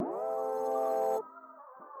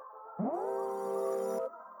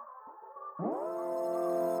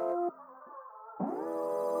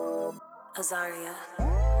Azaria.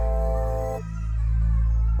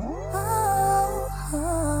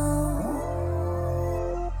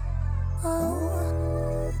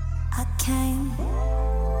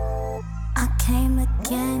 I came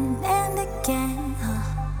again and again.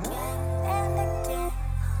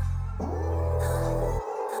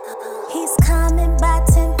 He's coming by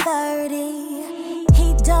 10:30.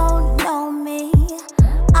 He don't know me.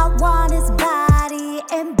 I want his body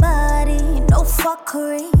and buddy, no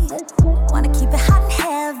fuckery. Wanna keep it hot and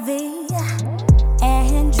heavy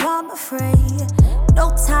and drama free. No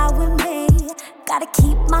time with me. Gotta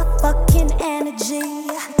keep my fucking energy.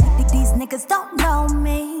 These niggas don't know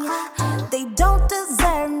me. They don't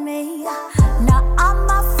deserve me. Now I'm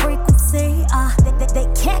my frequency. They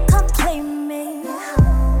can't complain me.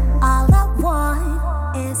 All I want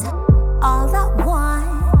is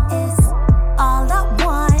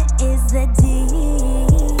the D.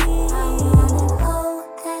 I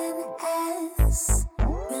want an ONS.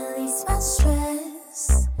 Release my stress.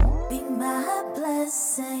 Be my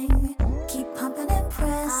blessing. Keep pumping and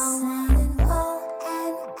pressing. I want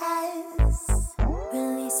an ONS.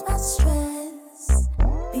 Release my stress.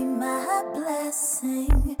 Be my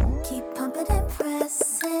blessing. Keep pumping and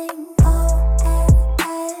pressing.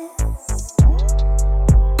 ONS.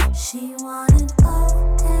 She wanted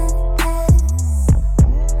ONS.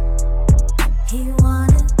 He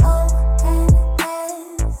wanted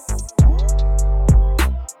ONS.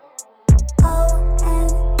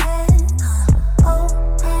 ONS.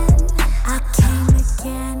 I came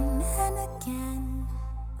again and again.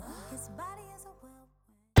 His body is a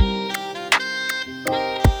whirlwind.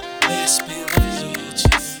 Let's build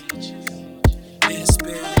futures. Let's build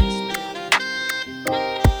futures.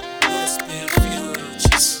 Let's build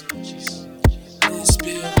futures. Let's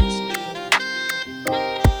build futures.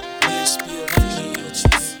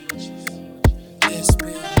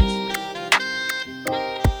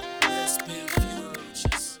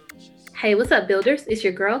 Hey, what's up, builders? It's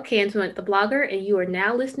your girl, Kantuan the blogger, and you are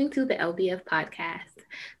now listening to the LBF podcast.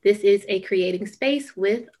 This is a creating space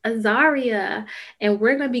with Azaria, and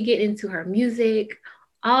we're going to be getting into her music,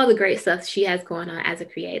 all the great stuff she has going on as a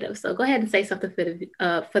creative. So go ahead and say something for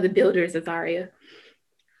the builders, Azaria.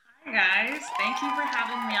 Hi guys, thank you for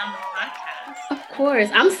having me on the podcast. Of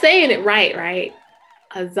course, I'm saying it right?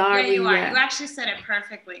 Azaria. Yeah, you are. You actually said it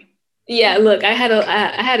perfectly. Yeah, look, I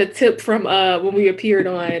had a tip from when we appeared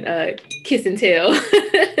on Kiss and Tell.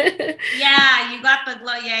 Yeah, you got the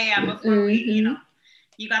glow. Yeah. Before we,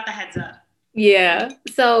 you got the heads up. Yeah.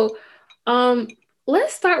 So,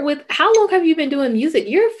 let's start with, how long have you been doing music?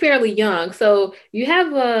 You're fairly young, so you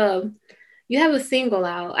have a single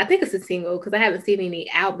out. I think it's a single because I haven't seen any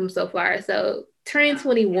albums so far. So, turning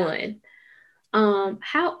 21.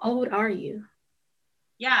 How old are you?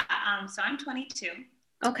 Yeah. So I'm 22.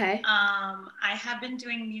 Okay. I have been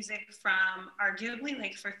doing music from arguably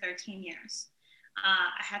like for 13 years.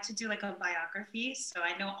 I had to do like a biography, so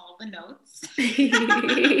I know all the notes.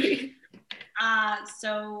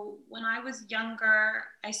 So when I was younger,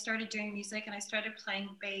 I started doing music and I started playing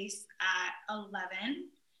bass at 11.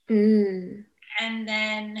 And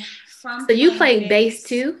then from So you played bass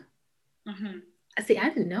too? Mm-hmm. See, I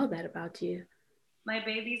didn't know that about you. My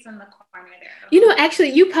baby's in the corner there. You know,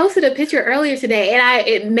 actually, you posted a picture earlier today, and I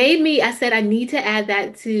said I need to add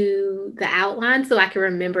that to the outline so I can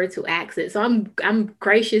remember to ask it. So I'm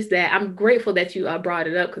grateful that you brought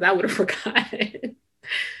it up because I would have forgotten.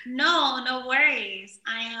 No worries.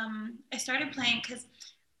 I started playing because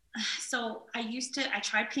I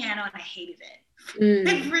tried piano and I hated it. I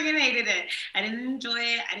freaking hated it. I didn't enjoy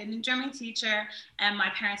it. I didn't enjoy my teacher. And my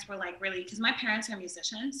parents were like, really, because my parents are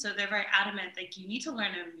musicians, so they're very adamant, like, you need to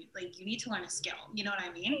learn a skill. You know what I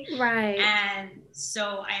mean? Right. And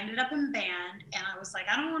so I ended up in band, and I was like,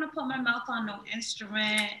 I don't want to put my mouth on no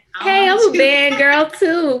instrument. Hey, I'm a band girl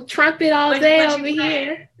too. Trumpet all day over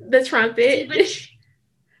here. The trumpet.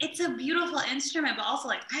 It's a beautiful instrument, but also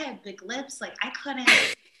like I have big lips. Like I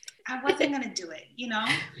wasn't gonna do it,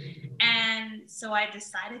 And so I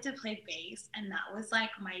decided to play bass, and that was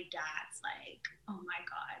like my dad's like, oh my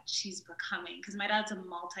God, she's becoming, because my dad's a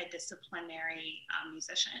multidisciplinary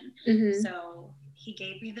musician. Mm-hmm. So he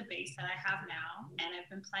gave me the bass that I have now, and I've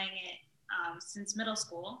been playing it since middle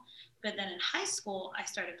school. But then in high school, I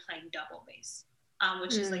started playing double bass,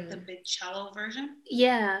 which is like the big cello version.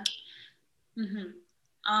 Yeah.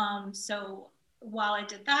 Mm-hmm. So while I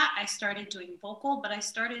did that, I started doing vocal, but I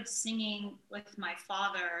started singing with my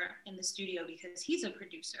father in the studio because he's a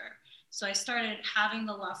producer. So I started having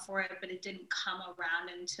the love for it, but it didn't come around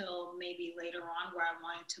until maybe later on where I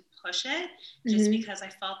wanted to push it, just because I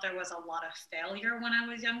felt there was a lot of failure when I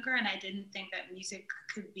was younger, and I didn't think that music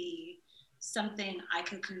could be something I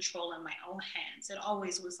could control in my own hands. It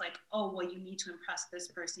always was like, oh, well, you need to impress this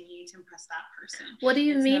person, you need to impress that person. What do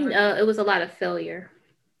you It's mean? never, It was a lot of failure.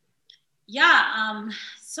 yeah,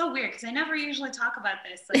 so weird because I never usually talk about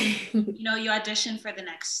this. Like, you know, you audition for the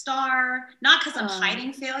next star, not because I'm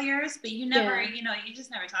hiding failures, but you never, Yeah. you know, you just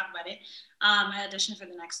never talk about it. I auditioned for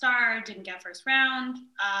the next star, didn't get first round.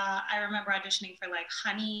 I remember auditioning for like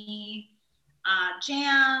Honey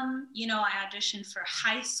Jam. You know, I auditioned for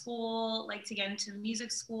high school, like to get into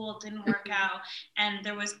music school, didn't work out. And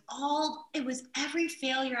there was it was every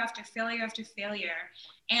failure after failure after failure.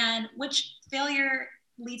 And which failure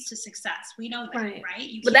leads to success. We know that, Right. right?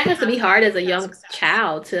 You But that can't has to have be hard as a without young success.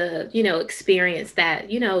 child to, experience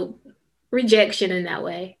that, rejection in that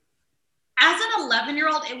way. As an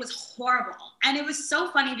 11-year-old, it was horrible. And it was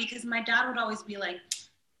so funny because my dad would always be like,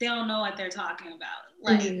 they don't know what they're talking about.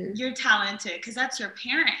 Like, you're talented because that's your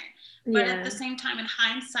parent. But at the same time, in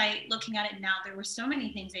hindsight, looking at it now, there were so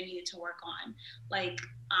many things I needed to work on.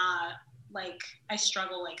 Like I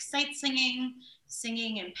struggle like sight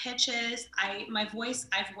singing in pitches. My voice,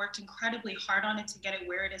 I've worked incredibly hard on it to get it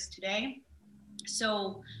where it is today.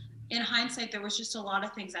 So in hindsight, there was just a lot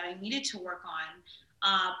of things that I needed to work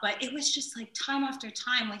on. But it was just like time after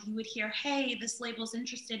time, like you would hear, hey, this label's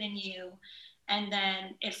interested in you. And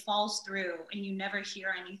then it falls through and you never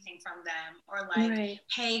hear anything from them. Or like,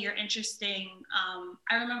 hey, you're interesting.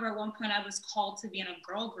 I remember at one point I was called to be in a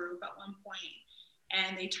girl group at one point.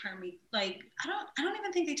 And they turned me, like, I don't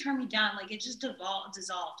even think they turned me down. Like, it just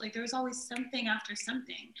dissolved. Like, there was always something after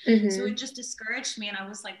something. So it just discouraged me. And I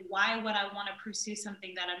was like, why would I want to pursue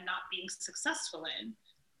something that I'm not being successful in?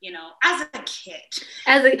 You know, as a kid.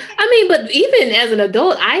 But even as an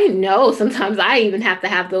adult, I know sometimes I even have to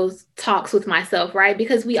have those talks with myself, right?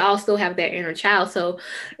 Because we all still have that inner child. So,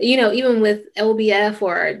 even with LBF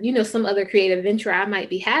or, some other creative venture I might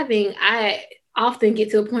be having, I often get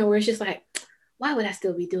to a point where it's just like, why would I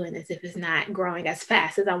still be doing this if it's not growing as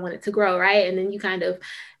fast as I want it to grow, right? And then you kind of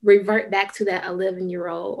revert back to that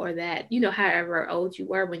 11-year-old or that, however old you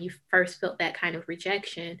were when you first felt that kind of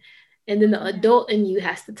rejection. And then the adult in you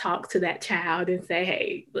has to talk to that child and say,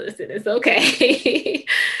 hey, listen, it's okay.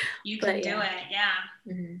 You can do it,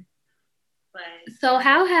 yeah. But so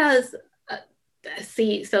how has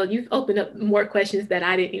so you've opened up more questions that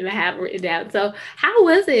I didn't even have written down. So how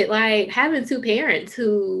was it like having two parents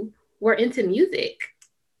who were into music?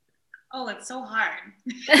 Oh, it's so hard.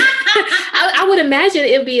 I would imagine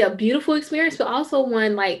it'd be a beautiful experience, but also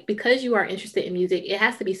one like, because you are interested in music, it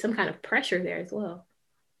has to be some kind of pressure there as well.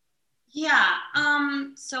 Yeah.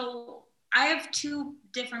 So I have two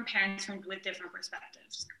different parents with different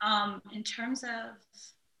perspectives. In terms of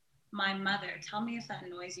my mother, tell me if that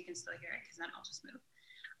noise, you can still hear it, because then I'll just move.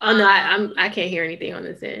 Oh no, I can't hear anything on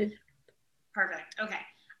this end. Perfect. Okay.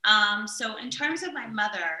 So in terms of my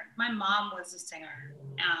mother, my mom was a singer,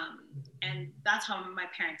 and that's how my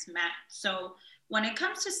parents met. So when it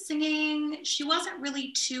comes to singing, she wasn't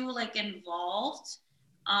really too like involved,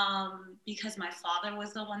 because my father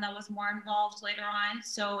was the one that was more involved later on.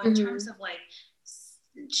 So in terms of like,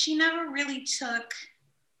 she never really took,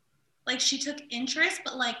 like, she took interest,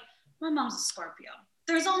 but like, my mom's a Scorpio.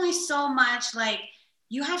 There's only so much, like,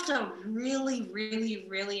 you have to really, really,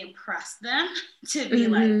 really impress them to be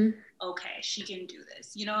like, okay, she can do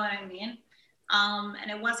this. You know what I mean? And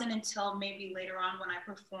it wasn't until maybe later on when I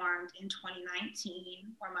performed in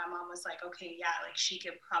 2019 where my mom was like, okay, yeah, like she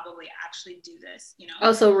could probably actually do this, you know?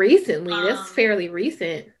 Oh, so recently, that's fairly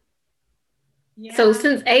recent. Yeah. So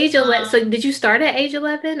since age 11, so did you start at age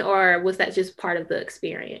 11 or was that just part of the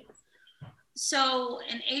experience? So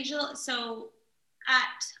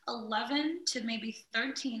at 11 to maybe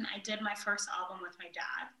 13, I did my first album with my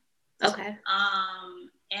dad. Okay.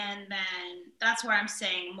 And then that's where I'm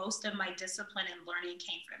saying most of my discipline and learning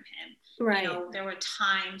came from him. Right. You know, there were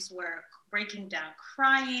times where breaking down,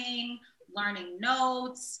 crying, learning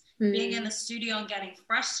notes, being in the studio and getting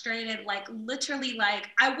frustrated, like literally, like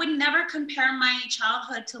I would never compare my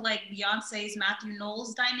childhood to like Beyonce's Matthew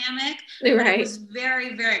Knowles dynamic. Right. But it was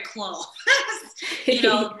very, very close. You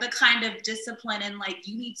know, the kind of discipline and like,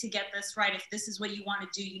 you need to get this right. If this is what you want to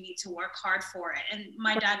do, you need to work hard for it. And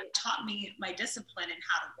my dad taught me my discipline and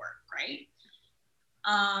how to work, right?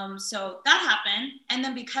 So that happened. And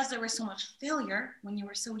then because there was so much failure when you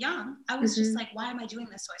were so young, I was just like, why am I doing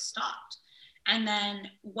this? So I stopped. And then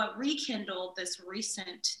what rekindled this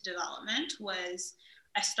recent development was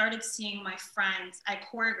I started seeing my friends. I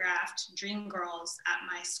choreographed Dreamgirls at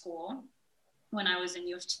my school when I was in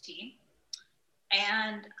U of T.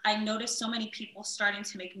 And I noticed so many people starting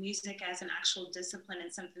to make music as an actual discipline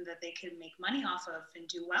and something that they could make money off of and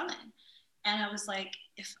do well in. And I was like,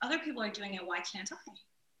 if other people are doing it, why can't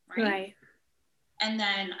I? Right. And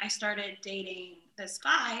then I started dating this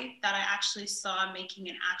guy that I actually saw making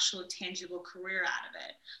an actual tangible career out of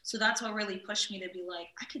it. So that's what really pushed me to be like,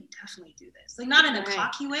 I could definitely do this. Like, not in a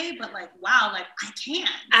cocky way, but like, wow, like I can.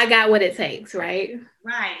 I got what it takes, right?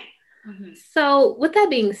 Right. Mm-hmm. So with that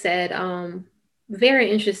being said,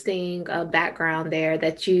 very interesting background there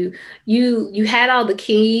that you had all the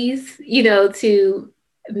keys, to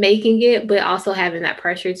making it, but also having that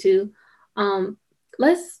pressure too.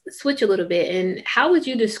 Let's switch a little bit. And how would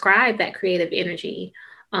you describe that creative energy?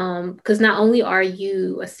 Because not only are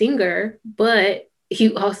you a singer, but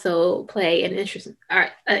you also play an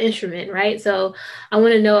instrument, right? So I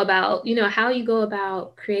want to know about, how you go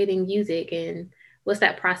about creating music and what's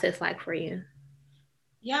that process like for you?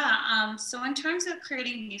 Yeah. So in terms of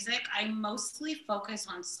creating music, I mostly focus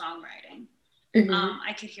on songwriting. Mm-hmm.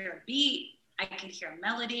 I could hear a beat, I could hear a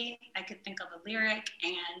melody, I could think of a lyric.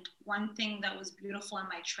 And one thing that was beautiful in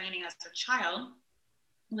my training as a child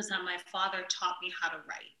was that my father taught me how to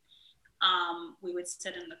write. We would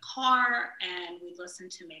sit in the car and we'd listen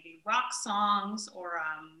to maybe rock songs or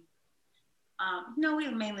no, we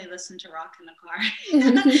mainly listened to rock in the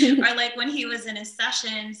car. Or like when he was in his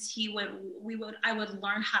sessions, I would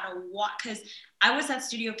learn how to walk, because I was that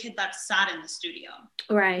studio kid that sat in the studio.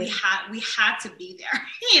 Right. We had to be there,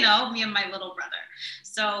 me and my little brother.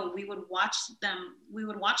 So we would watch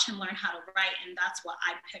him learn how to write, and that's what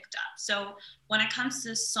I picked up. So when it comes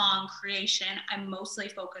to song creation, I mostly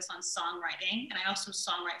focus on songwriting, and I also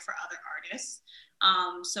songwrite for other artists.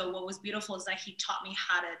 So what was beautiful is that he taught me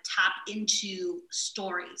how to tap into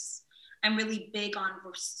stories. I'm really big on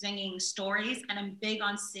singing stories, and I'm big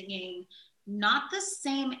on singing not the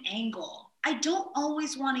same angle. I don't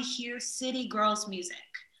always want to hear city girls music.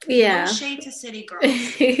 Yeah. No shade to city girls.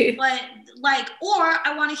 But or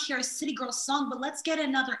I want to hear a city girl song, but let's get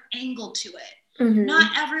another angle to it. Mm-hmm.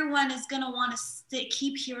 Not everyone is going to want to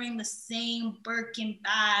keep hearing the same Birkin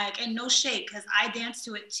bag, and no shade, because I dance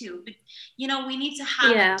to it too. But, we need to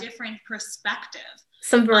have a different perspective.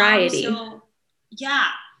 Some variety.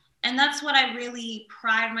 And that's what I really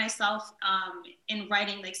pride myself in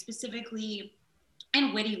writing, like specifically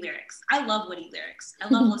in witty lyrics. I love witty lyrics. I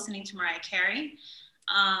love listening to Mariah Carey.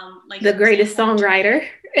 Like the greatest songwriter.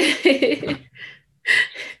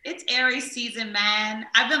 It's Aries season, man.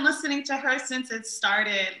 I've been listening to her since it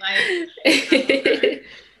started. Like,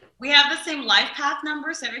 we have the same life path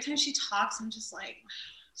number, so every time she talks, I'm just like,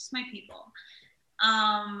 just my people.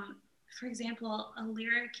 For example, a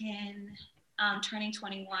lyric in Turning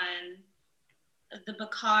 21, the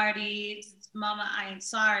Bacardi, Mama, I Ain't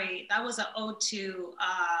Sorry, that was an ode to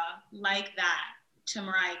Like That to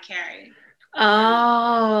Mariah Carey.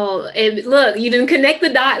 Oh, and look, you didn't connect the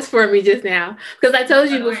dots for me just now, because I told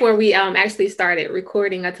you before we actually started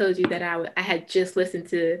recording, I told you that I had just listened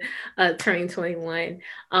to Turning 21.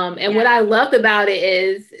 And what I loved about it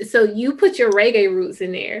is, so you put your reggae roots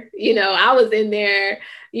in there. I was in there,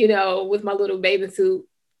 with my little bathing suit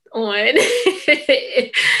on and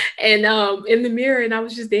in the mirror, and I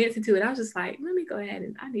was just dancing to it. I was just like, let me go ahead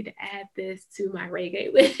and I need to add this to my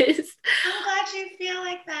reggae list. I'm glad you feel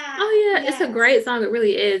like that. Oh yeah, yes. It's a great song. It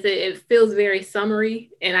really is. It feels very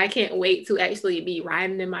summery, and I can't wait to actually be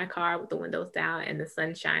riding in my car with the windows down and the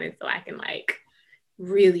sun shining, so I can like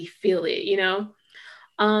really feel it.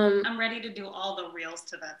 I'm ready to do all the reels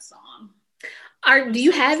to that song. Do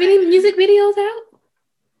you have any music videos out?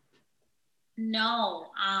 No.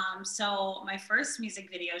 So my first music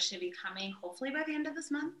video should be coming hopefully by the end of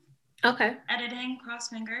this month. Okay. Editing, cross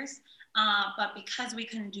fingers. But because we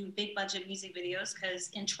couldn't do big budget music videos,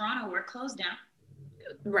 because in Toronto we're closed down.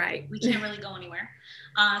 Right. We can't really go anywhere.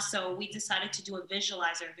 So we decided to do a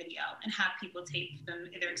visualizer video and have people tape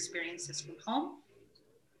their experiences from home.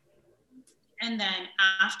 And then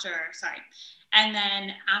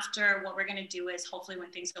after, what we're going to do is hopefully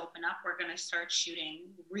when things open up, we're going to start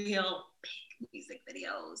shooting real big music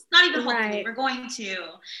videos. Not even hopefully, we're going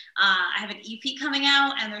to. I have an EP coming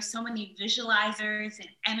out, and there's so many visualizers and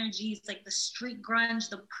energies, like the street grunge,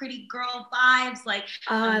 the pretty girl vibes. Like,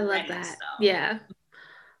 I love that. So. Yeah.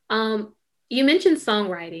 You mentioned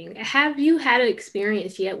songwriting. Have you had an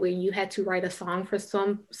experience yet where you had to write a song for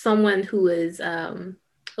someone who is a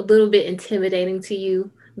little bit intimidating to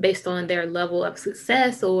you based on their level of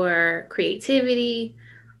success or creativity?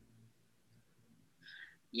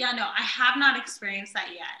 Yeah, no, I have not experienced that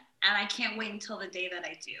yet. And I can't wait until the day that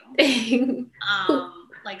I do.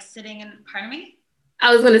 Like sitting in, pardon me?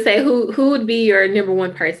 I was going to say, who would be your number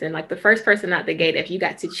one person, like the first person out the gate if you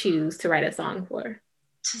got to choose to write a song for?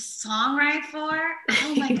 To songwrite for?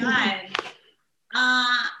 Oh my God.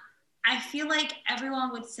 I feel like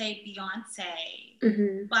everyone would say Beyonce,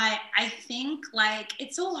 Mm-hmm. but I think like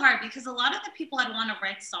it's so hard because a lot of the people I'd want to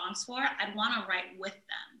write songs for, I'd want to write with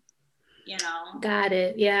them, you know, Got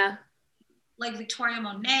it. Yeah. like Victoria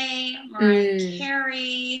Monet, Mariah Mm.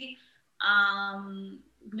 Carey, All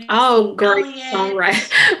Missy great Elliott,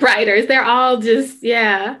 songwriters. They're all just,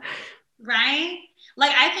 yeah. right?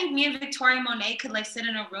 Like I think me and Victoria Monet could like sit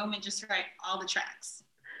in a room and just write all the tracks.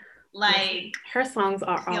 Like Her songs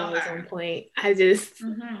are feel always her. on point. I just,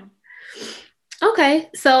 Mm-hmm. okay.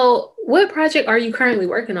 So what project are you currently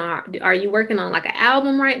working on? Are you working on like an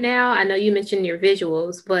album right now? I know you mentioned your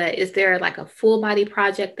visuals, but is there like a full body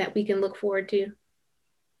project that we can look forward to?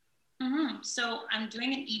 Mm-hmm. So I'm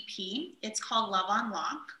doing an EP. It's called Love on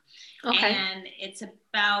Lock. Okay. And it's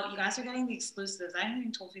about, you guys are getting the exclusives. I haven't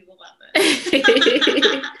even told people about this.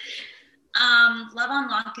 Love on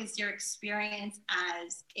Lock is your experience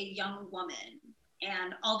as a young woman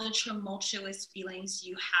and all the tumultuous feelings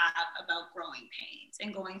you have about growing pains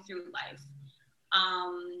and going through life.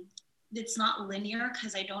 It's not linear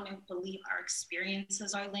because I don't believe our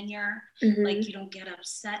experiences are linear. Mhm. Like you don't get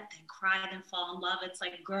upset, then cry, then fall in love. It's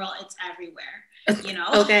like, girl, it's everywhere, you know?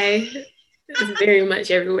 Okay. It's very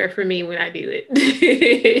much everywhere for me when I do it.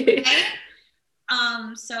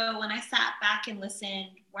 Right? So when I sat back and listened,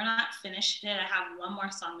 we're not finished it. I have one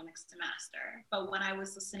more song to mix to master. But when I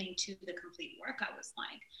was listening to the complete work, I was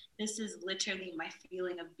like, this is literally my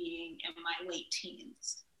feeling of being in my late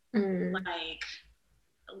teens. Mm.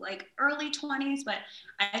 Like early 20s, but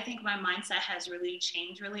I think my mindset has really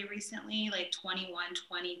changed really recently, like 21,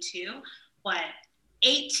 22. But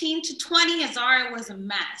 18 to 20, Azara was a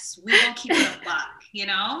mess. We don't keep it a buck, you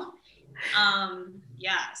know?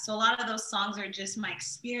 Yeah, so a lot of those songs are just my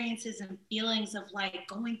experiences and feelings of like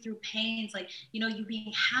going through pains, like, you know, you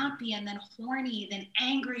being happy and then horny, then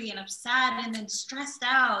angry and upset and then stressed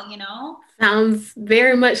out, you know? Sounds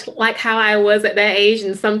very much like how I was at that age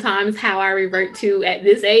and sometimes how I revert to at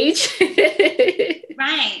this age.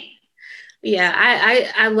 Right. Yeah,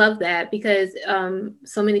 I love that because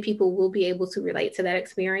so many people will be able to relate to that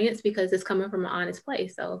experience because it's coming from an honest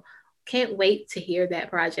place. So can't wait to hear that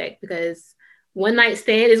project because One Night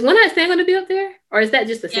Stand, is One Night Stand going to be up there? Or is that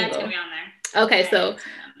just a Yeah, single? it's gonna be on there. Okay, Yeah, so it's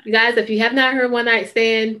gonna be on there. you guys, if you have not heard One Night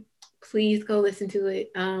Stand, please go listen to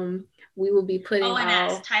it. We will be putting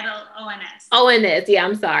ONS, title ONS. ONS. Yeah,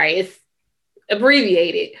 I'm sorry. It's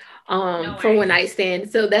abbreviated No for One worries. Night Stand.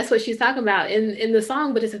 So that's what she's talking about in the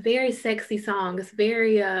song, but it's a very sexy song. It's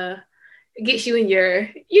very it gets you in your,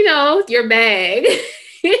 you know, your bag.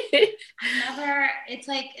 It's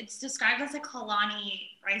like, it's described as a Kalani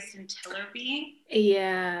Rice and Tiller beat.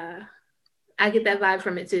 Yeah. I get that vibe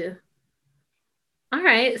from it too. All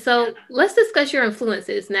right. So Yeah. let's discuss your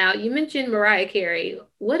influences. Now, you mentioned Mariah Carey.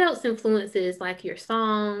 What else influences like your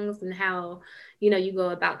songs and how, you know, you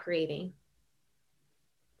go about creating?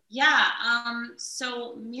 Yeah,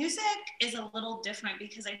 so music is a little different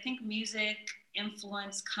because I think music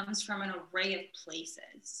influence comes from an array of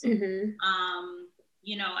places. Mm-hmm.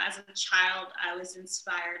 You know, as a child, I was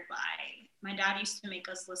inspired by, my dad used to make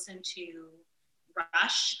us listen to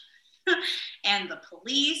Rush and The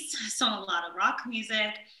Police, so a lot of rock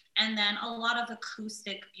music, and then a lot of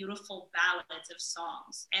acoustic, beautiful ballads of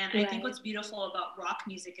songs. And I think Right. what's beautiful about rock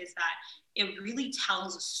music is that it really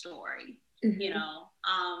tells a story. Mm-hmm. You know,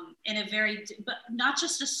 in a very, but not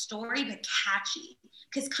just a story, but catchy.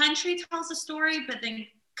 Because country tells a story, but then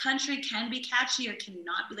country can be catchy or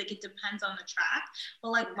cannot be. Like, it depends on the track. But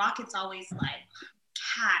like rock, it's always like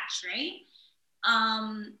catch, right?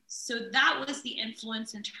 So that was the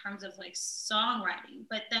influence in terms of like songwriting.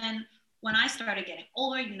 But then when I started getting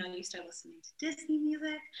older, you know, you start listening to Disney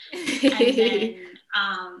music. And then,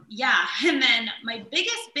 yeah. And then my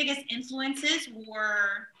biggest influences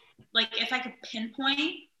were, like, if I could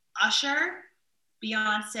pinpoint, Usher,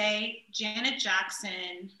 Beyonce, Janet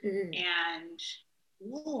Jackson, and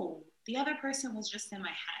whoa, the other person was just in my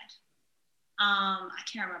head. I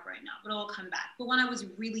can't remember right now, but it will come back. But when I was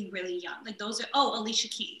really, really young, like those are, Alicia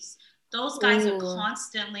Keys. Those guys are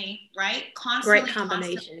constantly, right? Great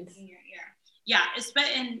combinations. In your ear. Yeah,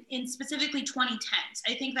 in specifically 2010s.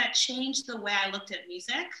 I think that changed the way I looked at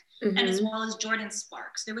music, and as well as Jordan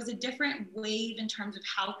Sparks. There was a different wave in terms of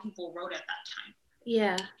how people wrote at that time.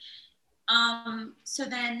 Yeah. So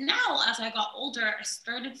then now, as I got older, I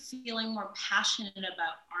started feeling more passionate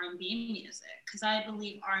about R&B music because I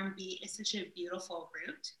believe R&B is such a beautiful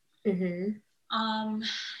root. Mm-hmm.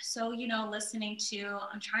 So, you know, listening to,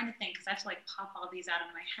 I'm trying to think because I have to like pop all these out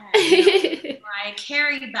of my head. You know, Mariah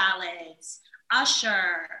Carey ballads,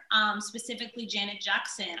 Usher, specifically Janet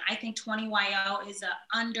Jackson. I think 20YO is a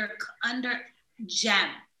under gem.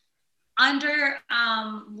 under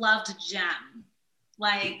Loved Gem.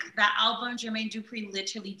 Like that album, Jermaine Dupri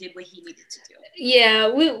literally did what he needed to do. Yeah,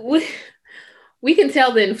 we can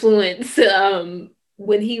tell the influence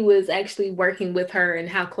when he was actually working with her and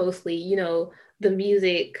how closely, the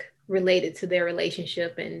music related to their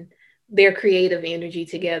relationship and their creative energy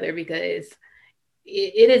together, because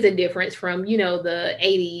it is a difference from, the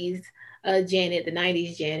 80s Janet, the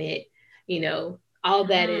 90s Janet, all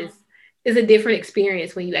that is a different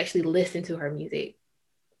experience when you actually listen to her music.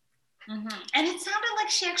 And it sounded like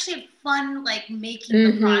she actually had fun, like making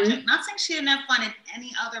the project. Not saying she didn't have fun in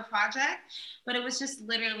any other project, but it was just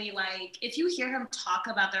literally like, if you hear him talk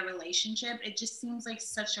about their relationship, it just seems like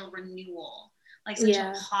such a renewal, like such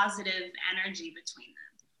a positive energy between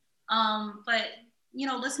them. But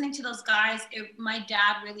listening to those guys, my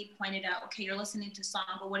dad really pointed out, okay, you're listening to a song,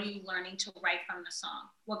 but what are you learning to write from the song?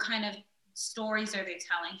 What kind of stories are they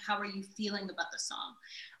telling? How are you feeling about the song?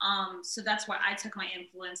 So that's where I took my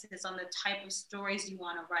influences on the type of stories you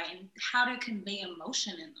want to write and how to convey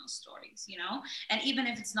emotion in those stories, And even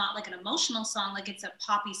if it's not like an emotional song, like it's a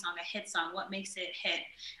poppy song, a hit song, what makes it hit?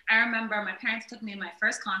 I remember my parents took me to my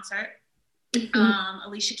first concert,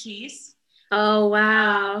 Alicia Keys. Oh,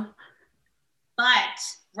 wow. But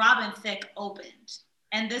Robin Thicke opened.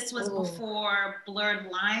 And this was before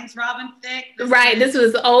Blurred Lines Robin Thicke. This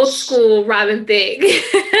was old school Robin Thicke.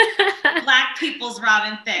 Black people's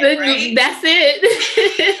Robin Thicke, right? That's it.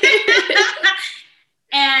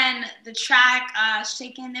 And the track,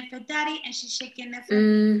 Shaking It for Daddy, and she's shaking it for,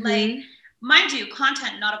 like, mind you,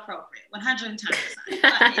 content not appropriate, 110%.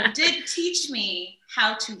 But it did teach me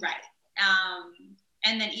how to write.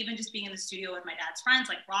 And then even just being in the studio with my dad's friends,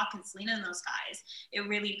 like Rock and Selena and those guys, it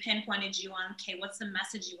really pinpointed you on, okay, what's the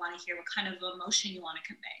message you want to hear? What kind of emotion you want to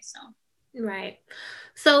convey? So. Right.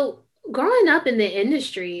 So growing up in the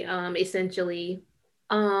industry, essentially,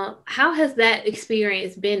 how has that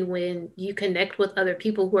experience been when you connect with other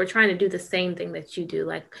people who are trying to do the same thing that you do?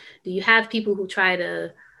 Like, do you have people who try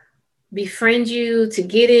to befriend you to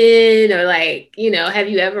get in, or like, have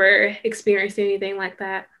you ever experienced anything like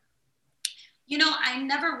that? I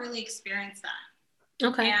never really experienced that.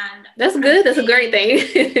 Okay. And that's good. That's a great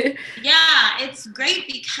thing. Yeah, it's great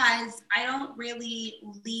because I don't really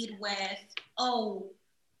lead with, oh,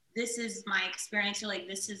 this is my experience, or like,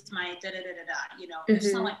 this is my da-da-da-da-da. If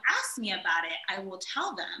someone asks me about it, I will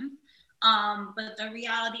tell them. But the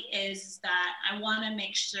reality is that I want to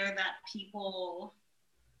make sure that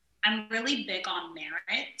I'm really big on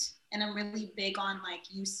merit, and I'm really big on like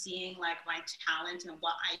you seeing like my talent and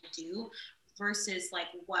what I do, versus like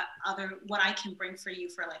what I can bring for you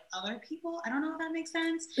for like other people. I don't know if that makes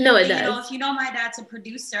sense. No, it does. If my dad's a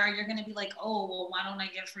producer, you're going to be like, oh, well, why don't I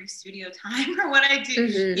get free studio time or what I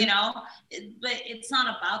do, but it's not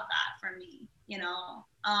about that for me,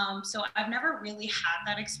 so I've never really had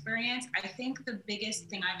that experience. I think the biggest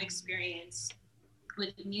thing I've experienced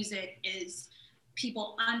with music is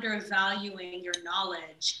people undervaluing your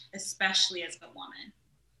knowledge, especially as a woman.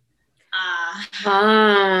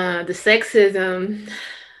 The sexism,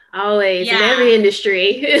 always in every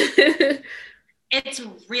industry. It's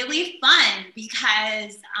really fun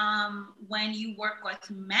because when you work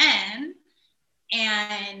with men,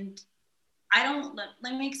 and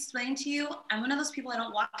let me explain to you, I'm one of those people, I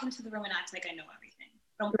don't walk into the room and act like I know everything.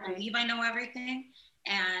 I don't believe I know everything.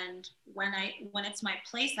 And when it's my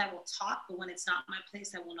place, I will talk, but when it's not my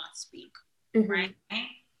place, I will not speak, right?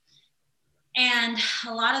 And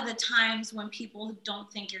a lot of the times when people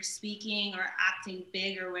don't think you're speaking or acting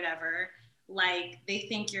big or whatever, like they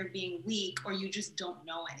think you're being weak or you just don't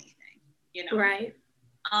know anything, Right.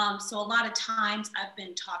 So a lot of times I've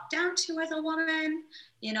been talked down to as a woman,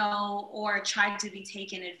 or tried to be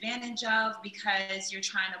taken advantage of because you're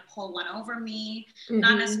trying to pull one over me,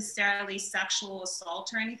 not necessarily sexual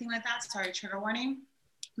assault or anything like that. Sorry, trigger warning.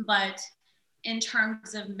 But in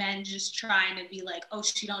terms of men just trying to be like, oh,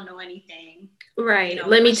 she don't know anything.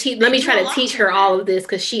 Let me try to teach her all of this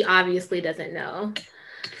because she obviously doesn't know.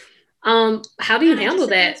 How do you handle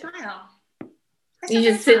that? You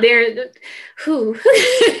just sit there and then I'll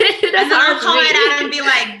call my dad and be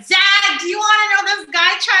like, Dad, do you want to know this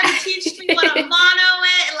guy tried to teach me what a mono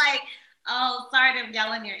is? Like, oh, sorry to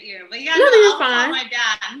yell in your ear, but I'll call my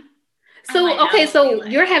dad. So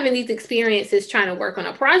you're having these experiences trying to work on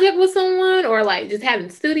a project with someone, or like just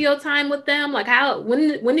having studio time with them? Like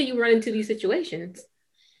when do you run into these situations?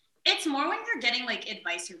 It's more when you're getting like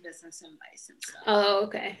advice or business advice and stuff. Oh,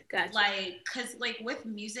 okay. Gotcha. Like, cause like with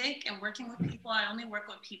music and working with people, I only work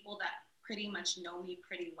with people that pretty much know me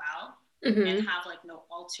pretty well and have like no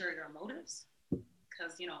ulterior motives.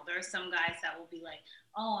 because, you know, there are some guys that will be like,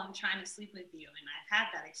 oh, I'm trying to sleep with you. And I've had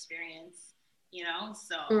that experience, you know,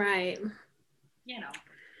 so, Right. you know,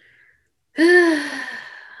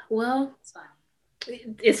 Well, it's fun.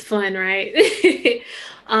 it's fun, right?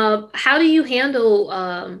 How do you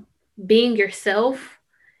handle being yourself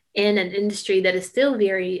in an industry that is still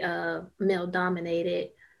very male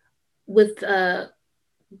dominated with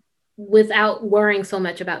without worrying so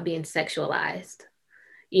much about being sexualized?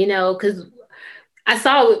 You know, because I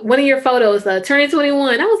saw one of your photos, turning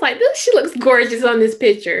 21. I was like, this, she looks gorgeous on this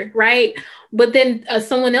picture, right? But then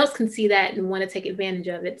someone else can see that and want to take advantage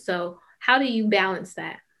of it. So how do you balance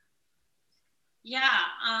that? Yeah,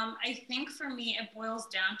 I think for me, it boils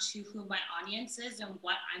down to who my audience is and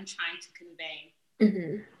what I'm trying to convey.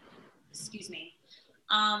 Mm-hmm. Excuse me.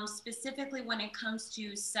 Specifically when it comes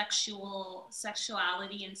to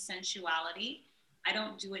sexuality and sensuality, I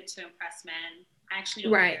don't do it to impress men. I actually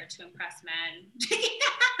don't Right. wear it to impress men.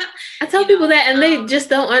 I tell You people know, that and they just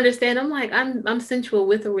don't understand. I'm like, I'm sensual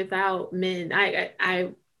with or without men.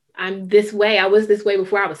 I'm this way. I was this way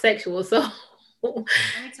before I was sexual. So let me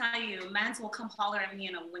tell you, mans will come holler at me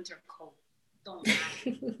in a winter coat. Don't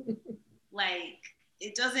lie. Like,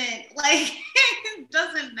 it doesn't, like, it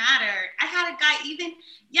doesn't matter. I had a guy even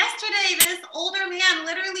yesterday, this older man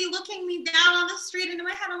literally looking me down on the street, and in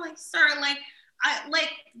my head I'm like, sir,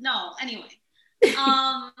 no, anyway.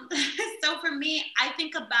 So for me, I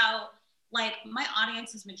think about, like, my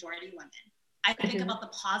audience is majority women. I think Mhm. about the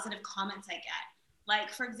positive comments I get.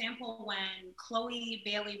 Like, for example, when Chloe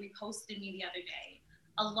Bailey reposted me the other day,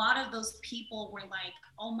 a lot of those people were like,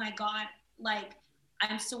 oh my God, like,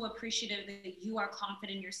 I'm so appreciative that you are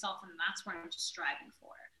confident in yourself, and that's what I'm just striving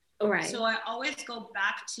for. Right. So I always go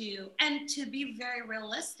back to, and to be very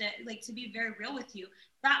realistic, like, to be very real with you,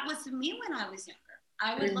 that was me when I was younger.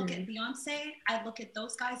 I would look at Beyonce, I'd look at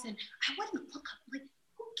those guys, and I wouldn't look up, like,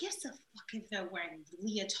 who gives a fuck if they're wearing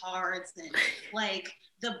leotards and like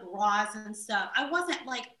the bras and stuff. I wasn't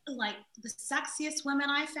like the sexiest women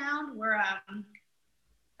I found were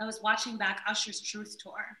I was watching back Usher's Truth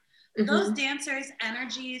Tour. Those dancers'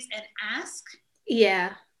 energies and ask.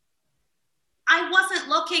 Yeah. I wasn't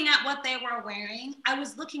looking at what they were wearing. I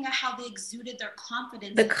was looking at how they exuded their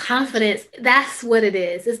confidence. The confidence, that's what it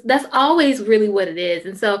is. That's always really what it is.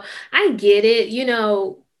 And so I get it. You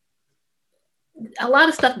know, a lot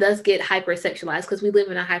of stuff does get hypersexualized because we live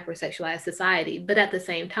in a hypersexualized society. But at the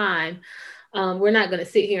same time, we're not going to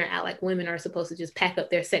sit here and act like women are supposed to just pack up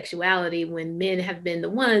their sexuality when men have been the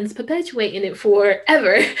ones perpetuating it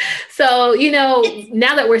forever. So, you know,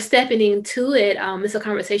 now that we're stepping into it, it's a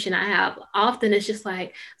conversation I have often. It's just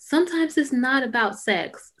like, sometimes it's not about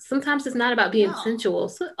sex. Sometimes it's not about being sensual.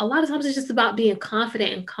 So a lot of times it's just about being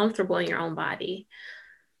confident and comfortable in your own body.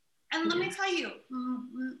 And let me tell you,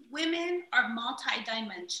 women are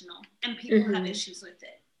multidimensional, and people have issues with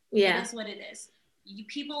it. Yeah. It is what it is.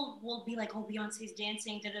 People will be like, oh, Beyonce's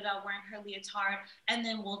dancing, wearing her leotard, and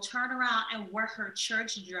then we'll turn around and wear her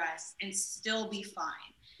church dress and still be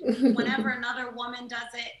fine. Whenever another woman does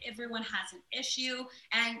it, everyone has an issue.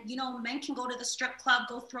 And, you know, men can go to the strip club,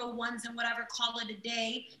 go throw ones and whatever, call it a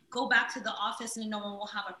day, go back to the office, and no one will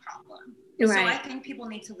have a problem. Right. So I think people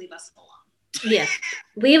need to leave us alone. Yeah,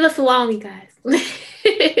 leave us alone, you guys.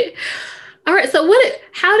 All right, so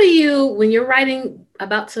how do you, when you're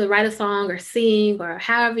about to write a song or sing or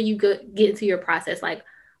however you get into your process, like,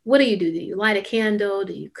 what do? Do you light a candle?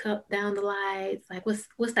 Do you cut down the lights? Like,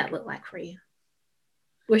 what's that look like for you?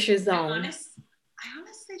 What's your zone? I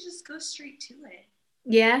honestly just go straight to it.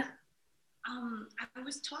 Yeah. I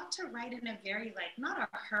was taught to write in a very, like, not a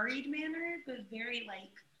hurried manner, but very,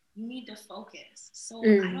 like, you need to focus. So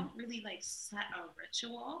I don't really, like, set a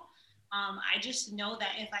ritual. I just know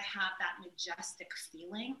that if I have that majestic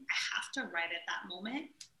feeling, I have to write at that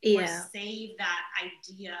moment or save that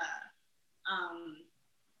idea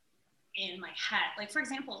in my head. Like, for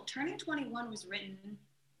example, Turning 21 was written,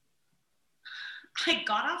 I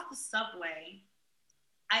got off the subway.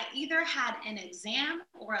 I either had an exam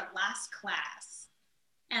or a last class,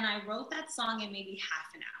 and I wrote that song in maybe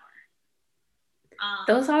half an hour.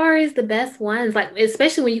 Those are always the best ones, like,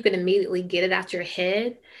 especially when you can immediately get it out your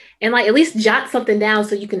head and, like, at least jot something down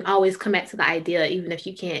so you can always come back to the idea, even if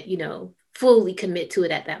you can't, you know, fully commit to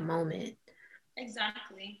it at that moment.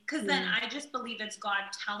 Exactly. Because then I just believe it's God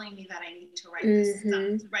telling me that I need to write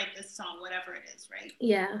this song, whatever it is, right?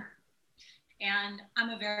 Yeah. And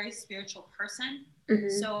I'm a very spiritual person.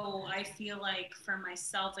 So I feel like for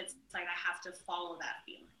myself, it's like I have to follow that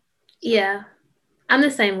feeling. So. Yeah. I'm the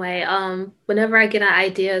same way. Whenever I get an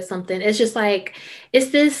idea of something, it's just like, it's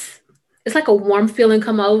this, it's like a warm feeling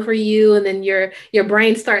come over you, and then your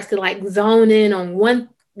brain starts to like zone in on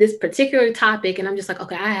this particular topic, and I'm just like,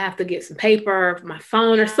 okay, I have to get some paper, my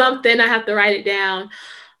phone or Yeah. something. I have to write it down.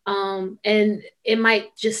 And it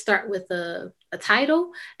might just start with a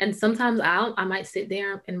title, and sometimes I might sit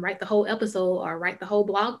there and write the whole episode or write the whole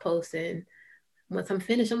blog post, and once I'm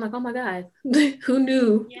finished, I'm like, oh my God, who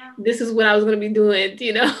knew Yeah. this is what I was going to be doing,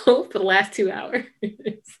 for the last 2 hours.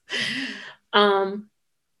 Mm-hmm. um,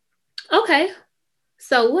 okay.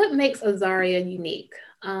 So what makes Azaria unique?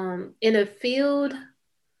 In a field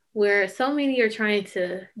where so many are trying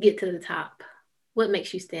to get to the top, what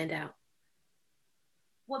makes you stand out?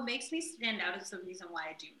 What makes me stand out is the reason why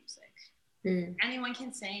I do music. Mm. Anyone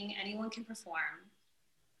can sing, anyone can perform.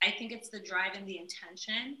 I think it's the drive and the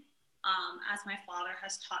intention. As my father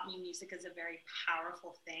has taught me, music is a very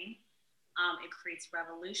powerful thing. It creates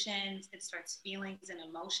revolutions, it starts feelings and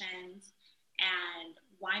emotions. And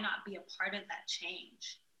why not be a part of that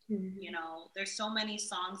change? Mm. There's so many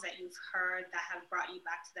songs that you've heard that have brought you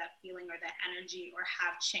back to that feeling or that energy or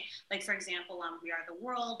have changed. Like, for example, We Are the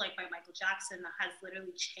World, like by Michael Jackson, that has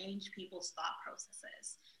literally changed people's thought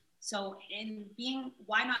processes. So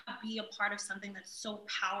why not be a part of something that's so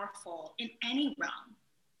powerful in any realm?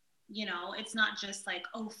 It's not just like,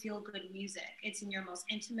 oh, feel good music. It's in your most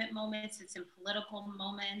intimate moments. It's in political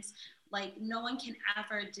moments. Like, no one can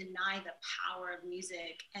ever deny the power of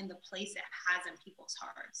music and the place it has in people's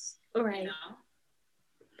hearts. Right.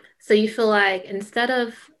 So you feel like instead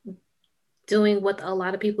of doing what a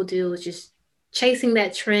lot of people do, is just chasing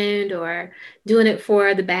that trend or doing it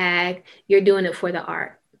for the bag, you're doing it for the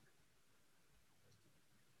art.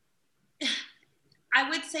 I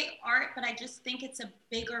would say art, but I just think it's a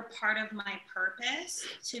bigger part of my purpose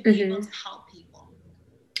to be able to help people.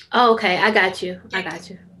 Oh, okay. I got you.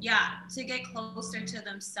 Yeah, to get closer to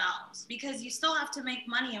themselves, because you still have to make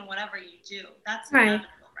money in whatever you do. That's inevitable,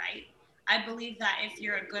 right? I believe that if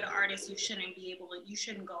you're a good artist, you shouldn't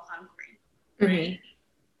go hungry, right?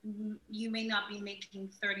 Mm-hmm. You may not be making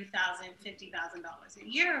 $30,000, $50,000 a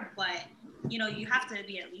year, but you have to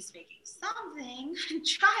be at least making something.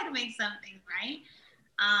 Try to make something, right?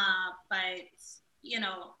 But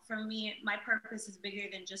for me, my purpose is bigger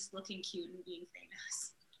than just looking cute and being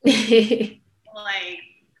famous. Like,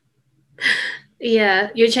 yeah,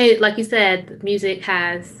 you're changing. Like you said, music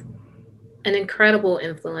has an incredible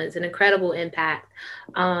influence, an incredible impact.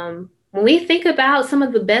 When we think about some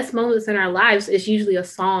of the best moments in our lives, it's usually a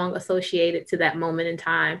song associated to that moment in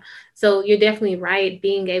time. So you're definitely right.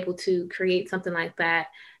 Being able to create something like that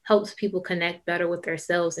helps people connect better with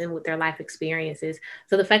themselves and with their life experiences.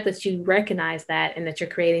 So the fact that you recognize that and that you're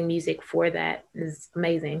creating music for that is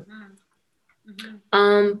amazing.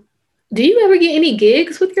 Mm-hmm. Do you ever get any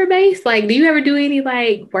gigs with your bass? Like, do you ever do any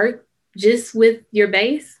like work just with your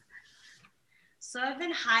bass? So I've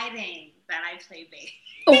been hiding that I play bass.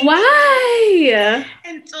 Why?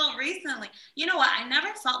 Until recently. You know what? I never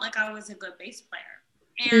felt like I was a good bass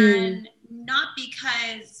player. And not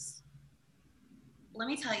because, let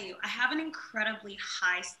me tell you, I have an incredibly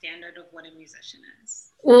high standard of what a musician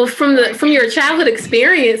is. Well, from your childhood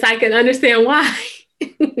experience, I can understand why.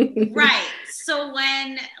 Right. So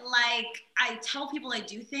when I tell people I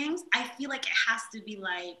do things, I feel like it has to be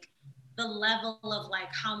like the level of like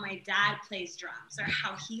how my dad plays drums or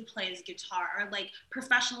how he plays guitar or like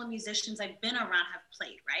professional musicians I've been around have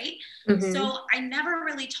played, right? Mm-hmm. So I never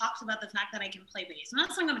really talked about the fact that I can play bass. I'm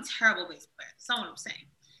not saying I'm a terrible bass player. That's not what I'm saying.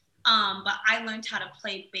 But I learned how to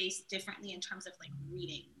play bass differently in terms of like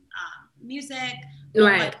reading music. But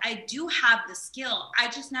like I do have the skill. I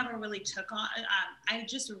just never really took on. I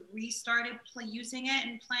just restarted using it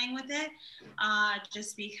and playing with it,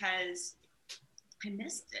 just because I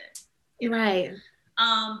missed it. Right.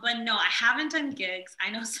 But no, I haven't done gigs.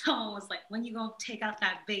 I know someone was like, when you gonna take out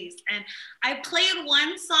that bass? And I played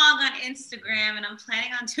one song on Instagram and I'm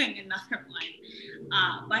planning on doing another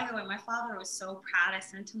one. By the way, my father was so proud. I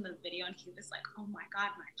sent him the video and he was like, oh my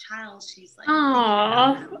God, my child, she's like,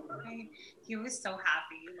 aww. He was so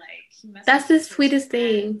happy. Like, that's the sweetest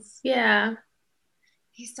thing. Yeah.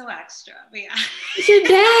 He's so extra, but yeah. It's your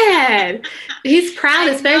dad. He's proud,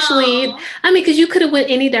 especially. I mean, because you could have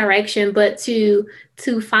went any direction, but to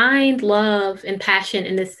find love and passion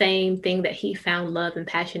in the same thing that he found love and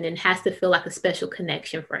passion in has to feel like a special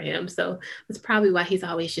connection for him. So that's probably why he's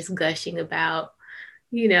always just gushing about,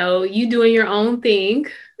 you doing your own thing.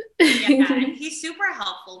 Yeah, and he's super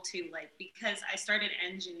helpful too, like, because I started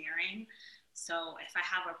engineering. So if I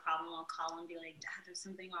have a problem, I'll call and be like, Dad, there's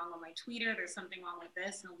something wrong with my tweeter. There's something wrong with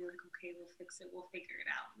this. And I'll be like, okay, we'll fix it. We'll figure it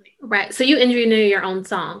out. Like, right. So you engineer your own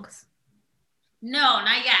songs. No,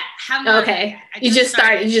 not yet. Have not Okay. yet. I You just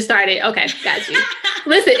started. Okay, got you.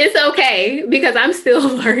 Listen, it's okay because I'm still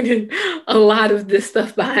learning a lot of this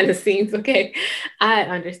stuff behind the scenes. Okay. I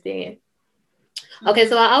understand. Okay,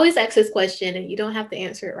 so I always ask this question, and you don't have to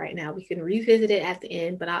answer it right now. We can revisit it at the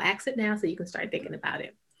end, but I'll ask it now so you can start thinking about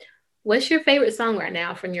it. What's your favorite song right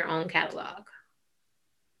now from your own catalog?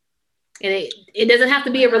 And it doesn't have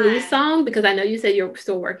to be a release song because I know you said you're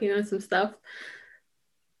still working on some stuff.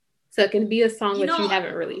 So it can be a song that you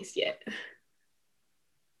haven't released yet.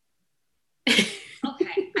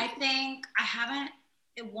 Okay, I think I haven't.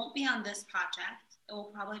 It won't be on this project. It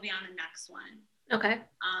will probably be on the next one. Okay.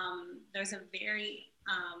 There's a very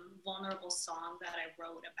vulnerable song that I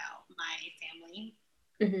wrote about my family.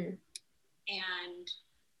 Mm-hmm. And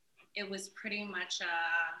it was pretty much a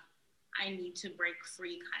I need to break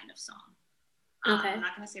free kind of song. Okay. I'm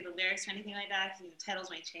not going to say the lyrics or anything like that because the titles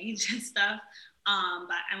might change and stuff.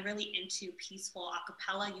 But I'm really into peaceful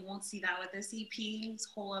acapella. You won't see that with this EP. It's a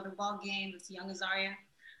whole other ball game. It's young Azaria.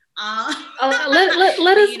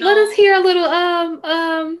 Let us hear a little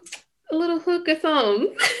hook or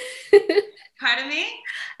something. Pardon me?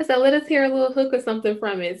 I said, let us hear a little hook or something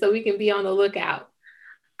from it so we can be on the lookout.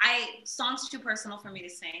 Song's too personal for me to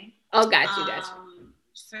sing. Oh, got you.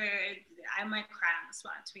 I might cry on the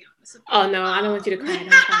spot, to be honest. Oh no, I don't want you to cry.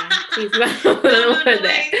 Don't cry. Please,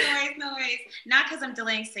 no worries. Not because I'm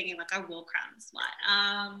delaying singing, like I will cry on the spot.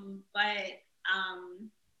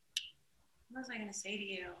 What was I gonna say to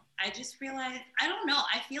you? I just realized, I don't know.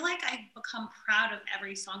 I feel like I become proud of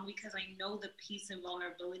every song because I know the peace and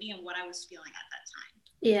vulnerability and what I was feeling at that time.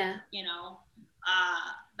 Yeah. You know,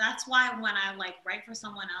 that's why when I like write for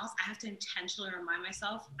someone else, I have to intentionally remind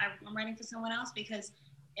myself I'm writing for someone else because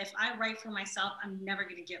if I write for myself, I'm never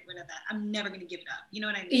going to get rid of that. I'm never going to give it up. You know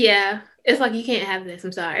what I mean? Yeah. It's like, you can't have this.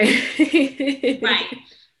 I'm sorry.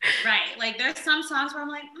 Right. Like there's some songs where I'm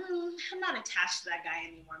like, I'm not attached to that guy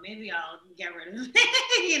anymore. Maybe I'll get rid of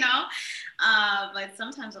it, you know? But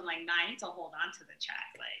sometimes I'm like, nah, I need to hold on to the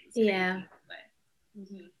track. Like, yeah. But,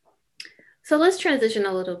 So let's transition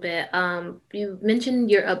a little bit. You mentioned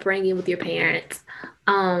your upbringing with your parents.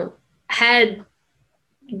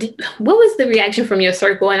 What was the reaction from your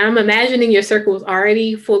circle? And I'm imagining your circle was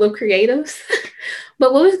already full of creatives,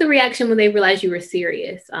 but what was the reaction when they realized you were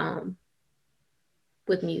serious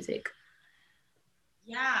with music?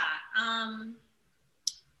 Yeah.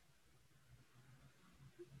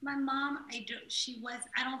 My mom, I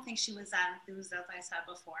don't think she was that enthused as I said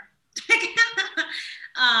before.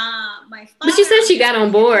 My father, but you said she got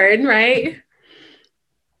on board, right?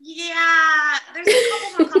 Yeah, there's a couple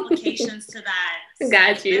more complications to that.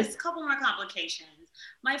 Got you. There's a couple more complications.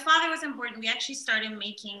 My father was important. We actually started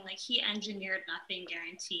making, like, he engineered Nothing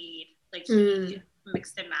Guaranteed. Like, he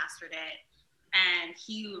mixed and mastered it. And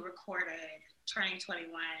he recorded Turning 21.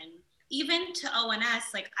 Even to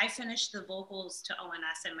ONS, like, I finished the vocals to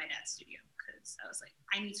ONS in my dad's studio because I was like,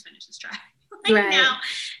 I need to finish this track. Now,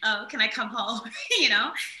 can I come home? You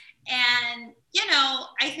know? And, you know,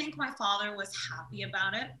 I think my father was happy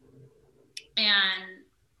about it. And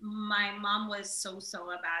my mom was so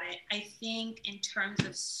about it. I think in terms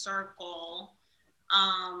of circle,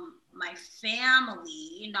 my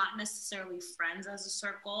family, not necessarily friends as a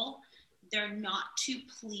circle, they're not too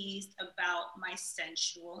pleased about my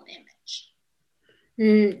sensual image.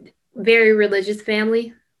 Very religious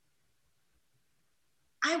family?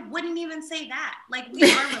 I wouldn't even say that. Like, we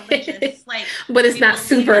are religious. Like, but it's not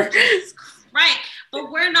super. Right.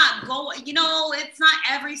 But we're not going, you know, it's not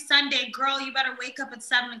every Sunday, girl, you better wake up at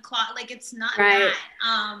 7 o'clock. Like, it's not that.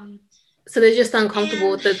 So they're just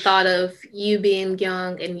uncomfortable with the thought of you being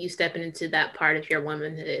young and you stepping into that part of your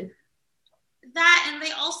womanhood. That, and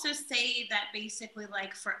they also say that basically,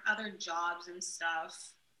 like, for other jobs and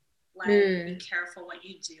stuff, like, be careful what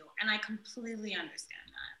you do. And I completely understand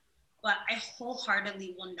that. But I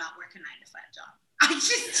wholeheartedly will not work a 9-to-5 job.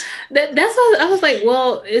 That's what I was like,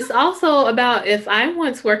 well, it's also about if I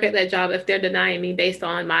want to work at that job, if they're denying me based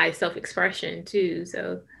on my self-expression too.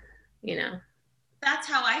 So, you know. That's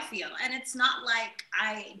how I feel. And it's not like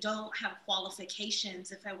I don't have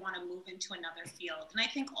qualifications if I want to move into another field. And I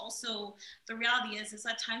think also the reality is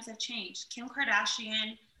that times have changed. Kim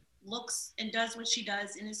Kardashian looks and does what she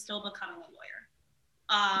does and is still becoming a lawyer.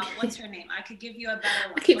 What's her name? I could give you a better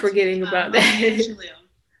one. I keep forgetting about that.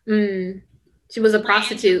 She was a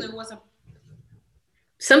prostitute.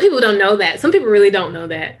 Some people don't know that. Some people really don't know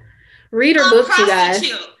that. Read her books, you guys.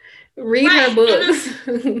 Read her books.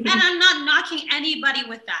 And I'm not knocking anybody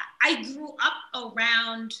with that. I grew up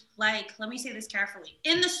around, like, let me say this carefully.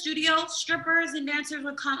 In the studio, strippers and dancers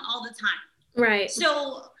would come all the time. Right.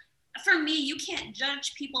 So for me, you can't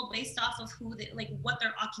judge people based off of who they, like what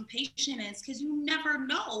their occupation is, because you never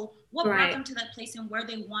know what brought them to that place and where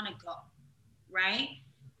they want to go, right?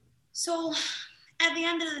 So at the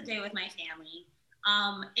end of the day with my family,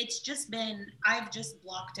 it's just been, I've just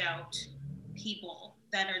blocked out people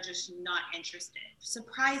that are just not interested.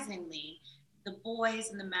 Surprisingly, the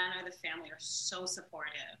boys and the men of the family are so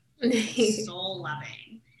supportive, so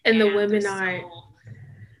loving. And the women aren't.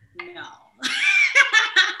 No.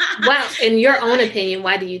 Wow. In your own opinion,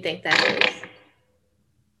 why do you think that is?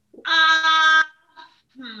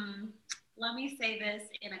 Let me say this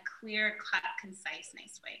in a clear, cut, concise,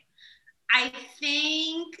 nice way. I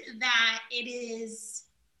think that it is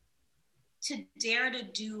to dare to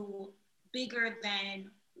do bigger than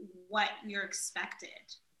what you're expected.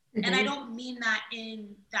 Mm-hmm. And I don't mean that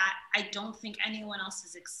in that I don't think anyone else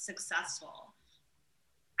is successful.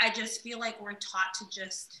 I just feel like we're taught to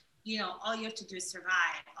just, you know, all you have to do is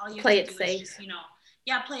survive. All you have play to do safe. is just, you know,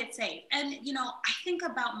 play it safe. And, you know, I think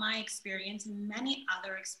about my experience and many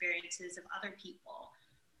other experiences of other people.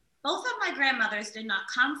 Both of my grandmothers did not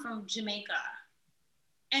come from Jamaica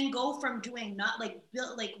and go from doing not like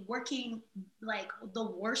working like the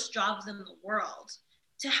worst jobs in the world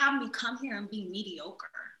to have me come here and be mediocre.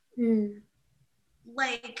 Mm.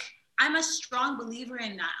 Like, I'm a strong believer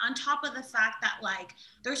in that. On top of the fact that like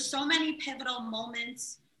there's so many pivotal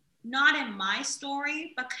moments, not in my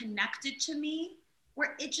story, but connected to me,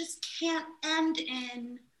 where it just can't end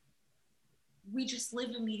in we just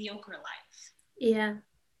live a mediocre life. Yeah.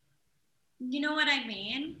 You know what I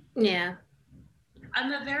mean? Yeah.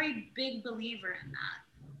 I'm a very big believer in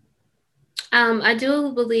that. I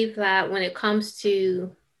do believe that when it comes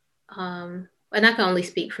to, and I can only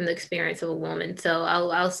speak from the experience of a woman, so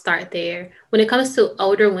I'll start there. When it comes to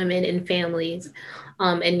older women and families,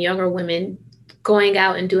 and younger women going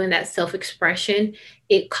out and doing that self-expression,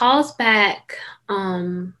 it calls back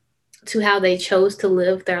to how they chose to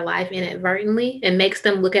live their life inadvertently and makes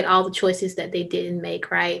them look at all the choices that they didn't make,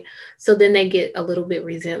 right? So then they get a little bit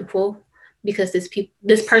resentful because this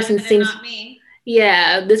person seems,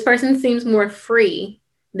 this person seems more free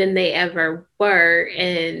than they ever were,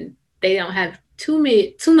 and they don't have too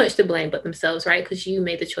much to blame but themselves, right? Because you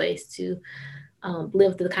made the choice to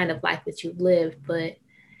live the kind of life that you lived. But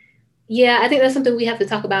yeah, I think that's something we have to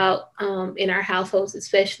talk about in our households,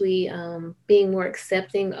 especially being more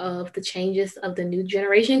accepting of the changes of the new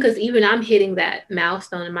generation. Because even I'm hitting that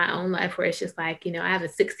milestone in my own life where it's just like, you know, I have a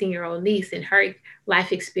 16-year-old niece and her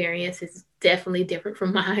life experience is definitely different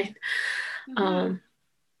from mine. Mm-hmm.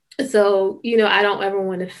 So, you know, I don't ever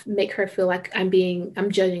want to make her feel like I'm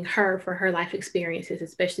judging her for her life experiences,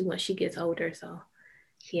 especially when she gets older. So,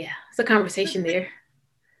 yeah, it's a conversation there.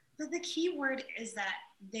 But the key word is that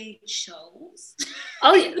they chose.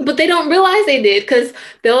 Oh, yeah, but they don't realize they did because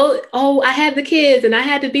I had the kids and I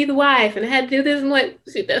had to be the wife and I had to do this. And like,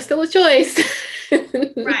 see, that's still a choice.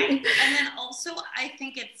 Right. And then also, I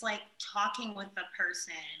think it's like talking with the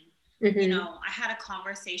person. Mm-hmm. You know, I had a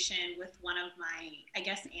conversation with one of my, I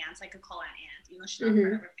guess, aunts. I could call her an aunt, even though she's not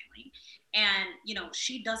part of her family. And, you know,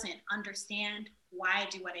 she doesn't understand why I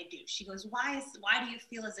do what I do. She goes, why do you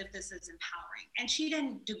feel as if this is empowering? And she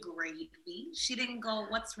didn't degrade me. She didn't go,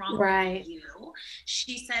 what's wrong with you?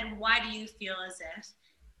 She said, why do you feel as if?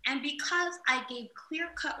 And because I gave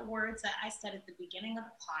clear-cut words that I said at the beginning of the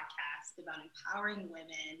podcast about empowering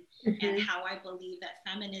women and how I believe that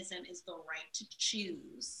feminism is the right to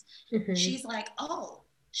choose, she's like, oh,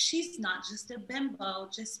 she's not just a bimbo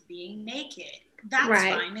just being naked. That's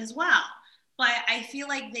fine as well. But I feel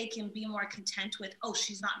like they can be more content with, oh,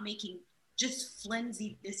 she's not making just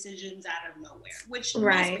flimsy decisions out of nowhere, which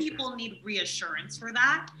most people need reassurance for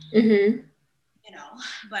that. Mm-hmm. You know,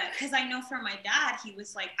 but because I know for my dad, he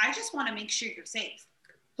was like, I just want to make sure you're safe.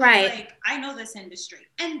 Right. Like, I know this industry,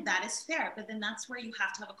 and that is fair. But then that's where you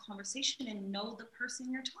have to have a conversation and know the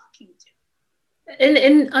person you're talking to.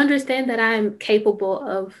 And understand that I'm capable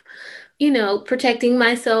of, you know, protecting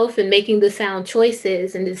myself and making the sound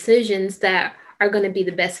choices and decisions that are going to be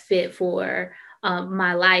the best fit for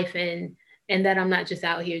my life, and that I'm not just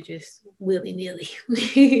out here just willy-nilly,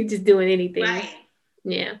 just doing anything. Right.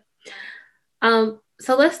 Yeah.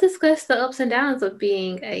 So let's discuss the ups and downs of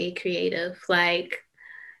being a creative. Like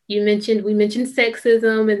we mentioned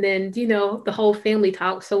sexism, and then, you know, the whole family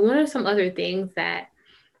talk. So what are some other things that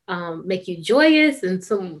make you joyous and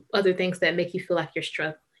some other things that make you feel like you're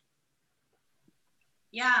struggling?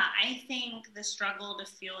 Yeah, I think the struggle to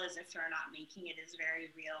feel as if you're not making it is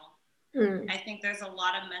very real. I think there's a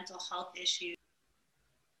lot of mental health issues,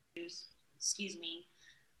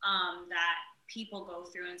 that people go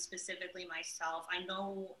through, and specifically myself. I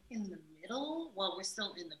know in the middle, well, we're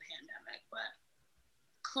still in the pandemic, but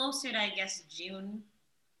closer to, I guess,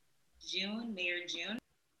 May or June,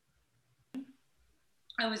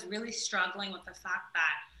 I was really struggling with the fact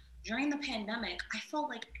that during the pandemic, I felt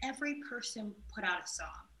like every person put out a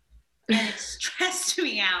song. And it stressed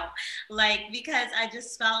me out, like, because I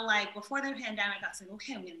just felt like before the pandemic, I was like,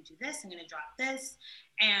 okay, I'm going to do this, I'm going to drop this,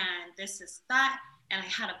 and this is that. And I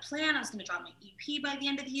had a plan. I was going to drop my EP by the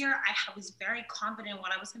end of the year. I was very confident in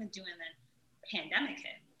what I was going to do, and then the pandemic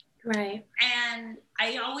hit. Right. And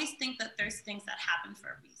I always think that there's things that happen for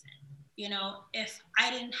a reason. You know, if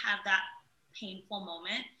I didn't have that painful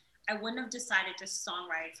moment, I wouldn't have decided to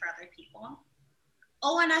songwrite for other people.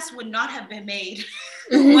 ONS would not have been made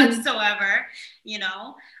whatsoever, you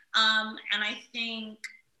know? And I think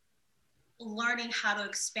learning how to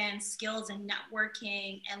expand skills and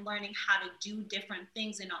networking and learning how to do different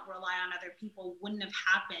things and not rely on other people wouldn't have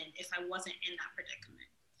happened if I wasn't in that predicament.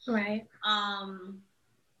 Right.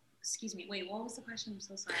 Excuse me. Wait, what was the question? I'm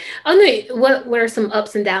so sorry. Oh no, what are some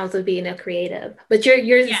ups and downs of being a creative? But you're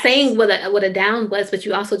Yes. saying what a down was, but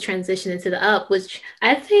you also transitioned into the up, which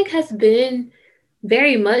I think has been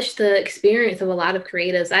very much the experience of a lot of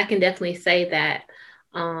creatives. I can definitely say that.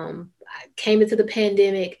 I came into the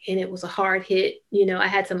pandemic and it was a hard hit. You know, I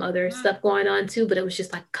had some other stuff going on too, but it was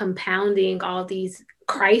just like compounding all these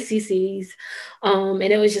crises. And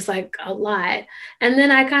it was just like a lot. And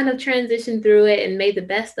then I kind of transitioned through it and made the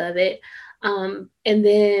best of it. And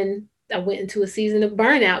then I went into a season of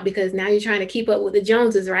burnout because now you're trying to keep up with the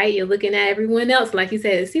Joneses, right? You're looking at everyone else. Like you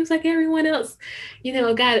said, it seems like everyone else, you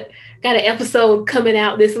know, got an episode coming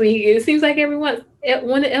out this week. It seems like everyone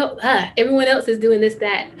else is doing this,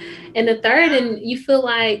 that, and the third. And you feel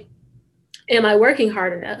like, am I working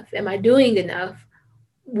hard enough? Am I doing enough?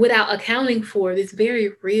 Without accounting for this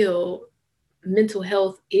very real mental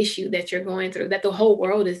health issue that you're going through, that the whole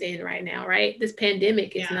world is in right now, right? This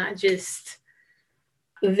pandemic is not just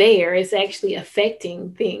there, it's actually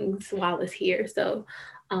affecting things while it's here. So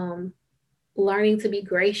learning to be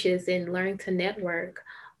gracious and learning to network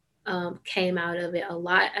came out of it a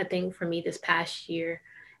lot, I think, for me this past year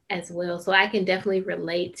as well. So I can definitely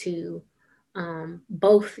relate to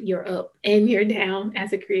both your up and your down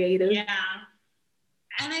as a creative. Yeah.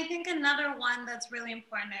 And I think another one that's really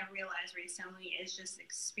important I realized recently is just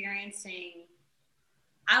experiencing.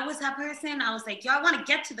 I was that person, I was like, yo, I want to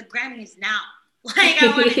get to the Grammys now. Like, I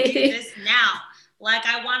want to do this now. Like,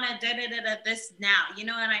 I want to da-da-da-da this now. You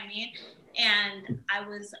know what I mean? And I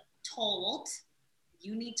was told,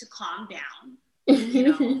 you need to calm down, you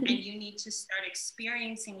know, and you need to start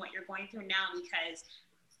experiencing what you're going through now, because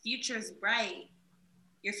future's bright.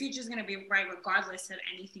 Your future's going to be bright regardless of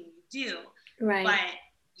anything you do. Right. But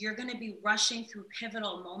you're going to be rushing through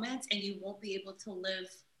pivotal moments and you won't be able to live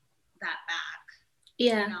that back.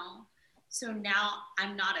 Yeah. You know? So now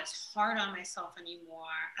I'm not as hard on myself anymore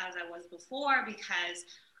as I was before, because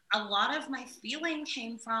a lot of my feeling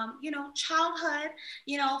came from, you know, childhood,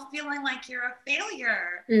 you know, feeling like you're a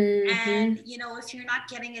failure. Mm-hmm. And, you know, if you're not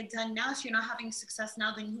getting it done now, if you're not having success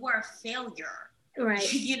now, then you are a failure.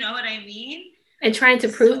 Right. You know what I mean? And trying to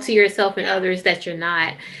prove to yourself and others that you're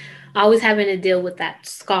not. Always having to deal with that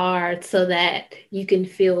scar so that you can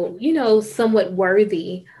feel, you know, somewhat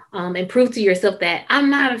worthy, and prove to yourself that I'm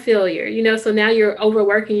not a failure, you know. So now you're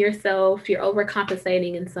overworking yourself, you're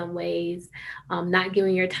overcompensating in some ways, not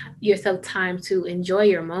giving yourself time to enjoy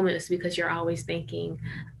your moments because you're always thinking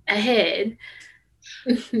ahead.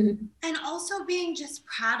 And also being just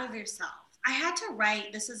proud of yourself. I had to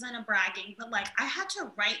write, this isn't a bragging, but like I had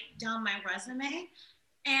to write down my resume,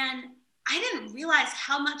 and I didn't realize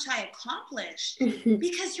how much I accomplished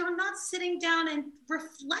because you're not sitting down and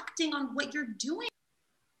reflecting on what you're doing.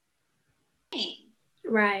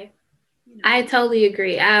 Right. You know? I totally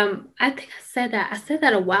agree. I think I said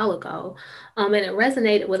that a while ago, and it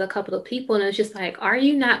resonated with a couple of people. And it's just like, are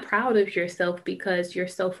you not proud of yourself because you're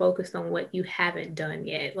so focused on what you haven't done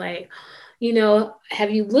yet? Like, you know,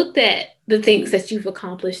 have you looked at the things that you've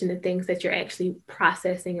accomplished and the things that you're actually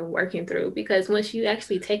processing and working through? Because once you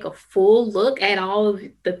actually take a full look at all of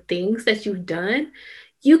the things that you've done,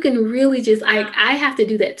 you can really just, I have to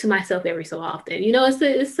do that to myself every so often. You know,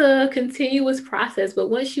 it's a continuous process, but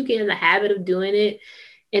once you get in the habit of doing it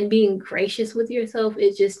and being gracious with yourself,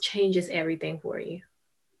 it just changes everything for you.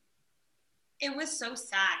 It was so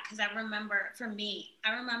sad because I remember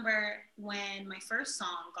when my first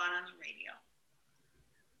song got on the radio,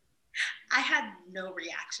 I had no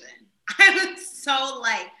reaction. I was so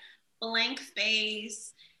like blank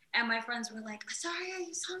face. And my friends were like,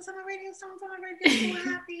 sorry, songs on the radio, so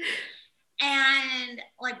happy. And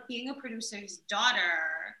like being a producer's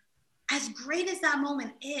daughter, as great as that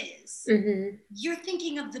moment is, you're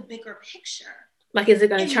thinking of the bigger picture. Like, is it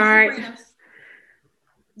going to chart?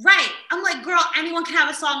 Right. I'm like, girl, anyone can have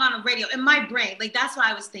a song on the radio. In my brain, like, that's what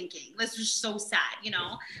I was thinking. That's just so sad, you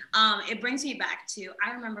know? It brings me back to,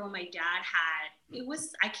 I remember when my dad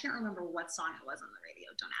I can't remember what song it was on the radio.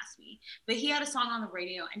 Don't ask me. But he had a song on the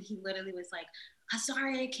radio and he literally was like,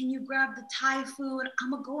 Azaria, can you grab the Thai food?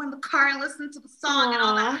 I'm going to go in the car and listen to the song and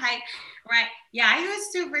all that hype. Right. Yeah, he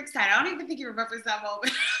was super excited. I don't even think he remembers that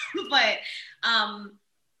moment. But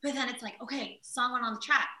then it's like, okay, song went on the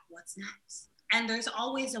track. What's next? And there's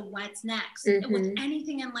always a what's next. With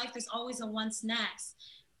anything in life, there's always a what's next,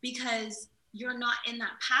 because you're not in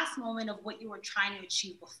that past moment of what you were trying to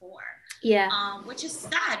achieve before. Yeah. Which is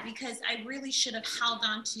sad, because I really should have held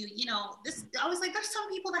on to, you know, this. I was like, there's some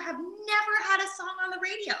people that have never had a song on the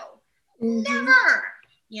radio. Never,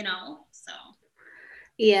 you know, so.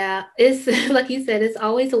 Yeah, it's like you said, it's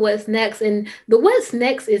always a what's next. And the what's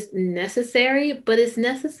next is necessary, but it's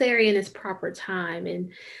necessary in its proper time.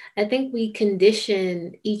 And I think we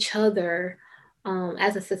condition each other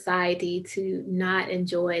as a society to not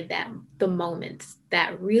enjoy the moments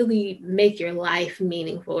that really make your life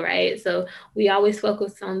meaningful, right? So we always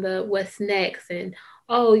focus on the what's next, and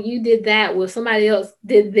oh, you did that, well, somebody else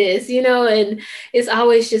did this, you know, and it's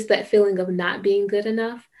always just that feeling of not being good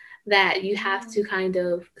enough, that you have to kind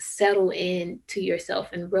of settle in to yourself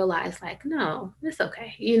and realize, like, no, it's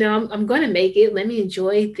okay. You know, I'm going to make it. Let me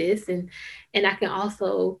enjoy this. And I can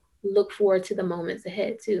also look forward to the moments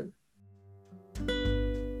ahead too.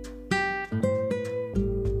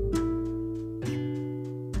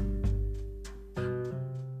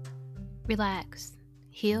 Relax,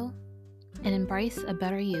 heal, and embrace a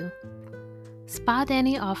better you. Spa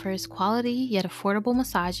Danny offers quality yet affordable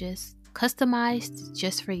massages customized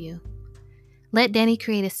just for you. Let Danny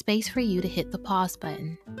create a space for you to hit the pause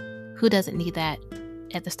button. Who doesn't need that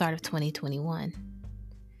at the start of 2021?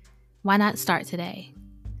 Why not start today?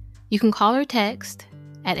 You can call or text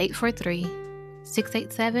at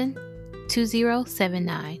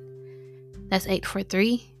 843-687-2079. That's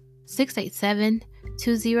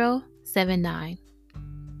 843-687-2079.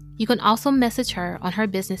 You can also message her on her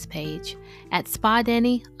business page at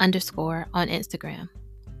SpaDanny_ on Instagram,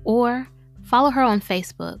 or follow her on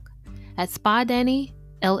Facebook at SpaDanny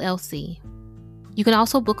LLC. You can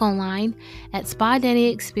also book online at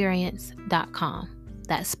SpaDannyExperience.com.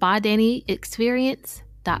 That's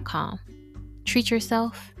SpaDannyExperience.com. Treat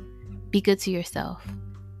yourself, be good to yourself,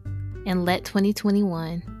 and let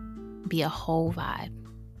 2021 be a whole vibe.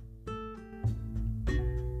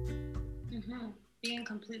 Being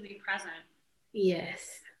completely present.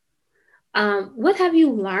 Yes. What have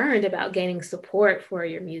you learned about gaining support for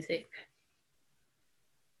your music?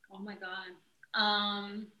 Oh my God.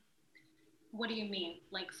 What do you mean?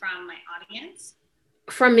 Like from my audience?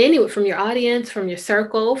 From your audience, from your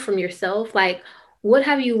circle, from yourself. Like, what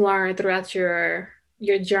have you learned throughout your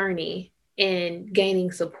journey in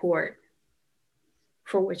gaining support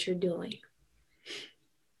for what you're doing?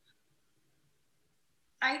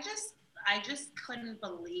 I just couldn't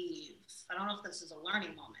believe, I don't know if this is a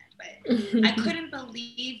learning moment, but I couldn't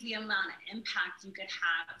believe the amount of impact you could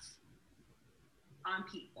have on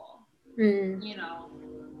people. You know,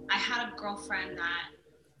 I had a girlfriend that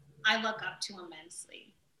I look up to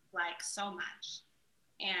immensely, like so much.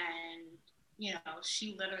 And, you know,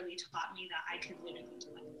 she literally taught me that I could literally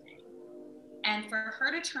do anything. And for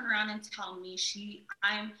her to turn around and tell me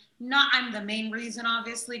I'm the main reason,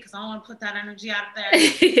 obviously, because I don't want to put that energy out there,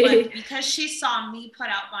 but because she saw me put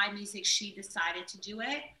out my music, she decided to do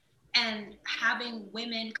it. And having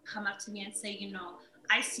women come up to me and say, you know,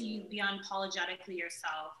 I see you be unapologetically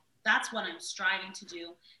yourself. That's what I'm striving to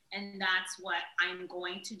do. And that's what I'm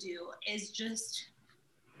going to do it's just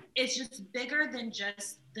bigger than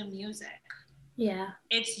just the music. Yeah.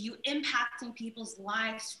 It's you impacting people's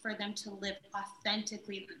lives for them to live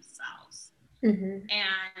authentically themselves.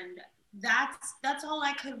 And that's all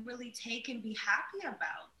I could really take and be happy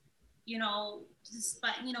about. You know,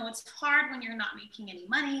 but you know, it's hard when you're not making any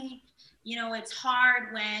money. You know, it's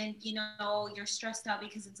hard when, you know, you're stressed out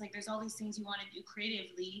because it's like there's all these things you want to do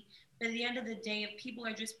creatively. But at the end of the day, if people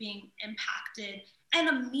are just being impacted and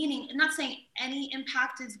a meaning, I'm not saying any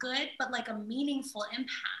impact is good, but like a meaningful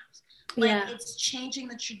impact. Like it's changing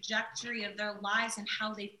the trajectory of their lives and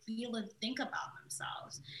how they feel and think about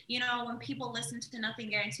themselves. You know, when people listen to Nothing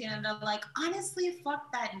Guaranteed and they're like, honestly,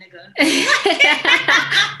 fuck that nigga.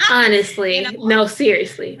 Honestly, you know? No,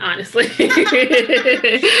 seriously, honestly.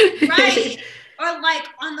 Right. Or like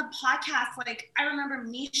on the podcast, like I remember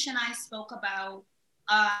Mish and I spoke about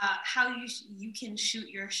how you can shoot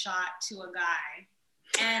your shot to a guy.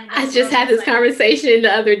 And I just had this conversation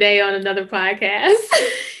the other day on another podcast.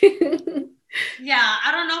 Yeah,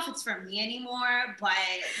 I don't know if it's for me anymore, but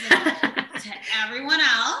to everyone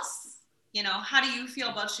else, how do you feel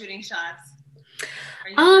about shooting shots? Are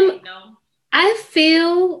you like, no? I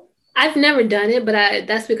feel I've never done it, but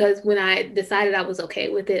that's because when I decided I was okay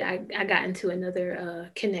with it, I got into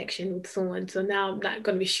another connection with someone. So now I'm not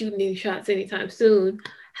going to be shooting any shots anytime soon.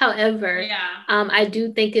 However, I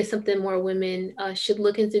do think it's something more women should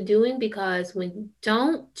look into doing, because when you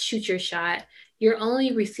don't shoot your shot, you're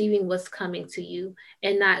only receiving what's coming to you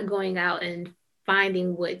and not going out and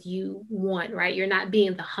finding what you want, right? You're not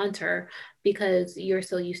being the hunter because you're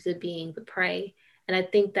so used to being the prey. And I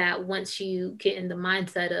think that once you get in the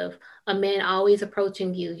mindset of a man always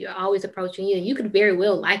approaching you, you're always approaching you, and you could very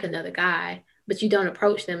well like another guy, but you don't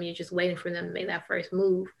approach them. You're just waiting for them to make that first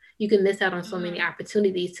move. You can miss out on so many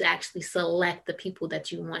opportunities to actually select the people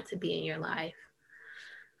that you want to be in your life.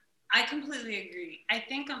 I completely agree. I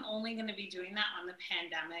think I'm only going to be doing that when the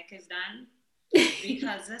pandemic is done,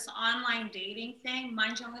 because this online dating thing,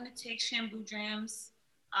 mind you, I'm going to take Shampoo Dram's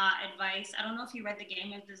advice. I don't know if you read The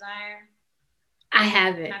Game of Desire. I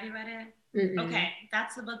haven't. Have you read it? Mm-mm. Okay,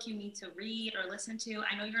 that's the book you need to read or listen to.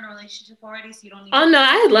 I know you're in a relationship already, so you don't need Oh, no,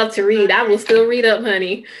 I'd love to read. I will still read up,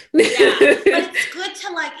 honey. Yeah, but it's good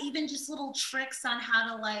to even just little tricks on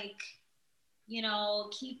how to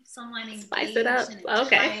keep someone engaged. Spice it up. And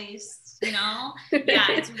enticed, Yeah,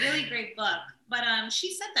 it's a really great book. But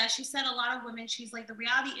she said a lot of women, she's like, the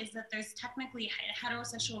reality is that there's technically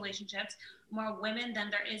heterosexual relationships, more women than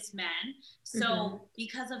there is men. So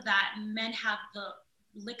because of that, men have the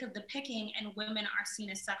lick of the picking and women are seen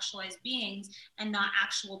as sexualized beings and not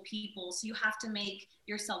actual people. So you have to make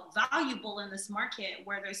yourself valuable in this market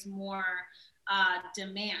where there's more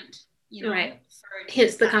demand. Right.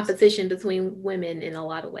 Hence the competition between women in a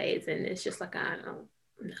lot of ways. And it's just like, I don't know.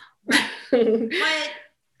 But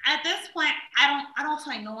at this point, I don't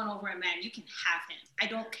find no one over a man. You can have him. I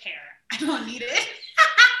don't care. I don't need it.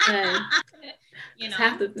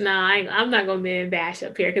 I'm not gonna man bash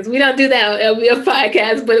up here because we don't do that on LBF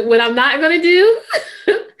podcast. But what I'm not gonna do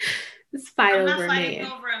is fight over a man. I'm not fighting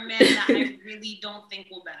over a man that I really don't think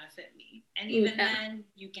will benefit me. And even then,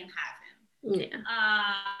 you can have him. Yeah.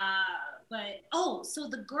 So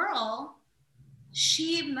the girl,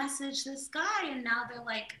 she messaged this guy, and now they're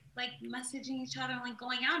like messaging each other and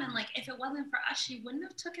going out, and if it wasn't for us, she wouldn't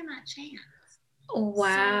have taken that chance.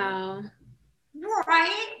 Wow.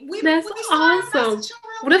 Right? That's awesome.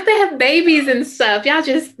 What if they have babies and stuff? Y'all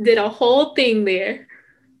just did a whole thing there.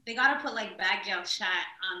 They gotta put bag gel chat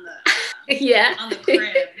on the on the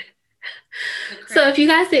crib. So if you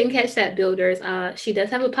guys didn't catch that, builders, she does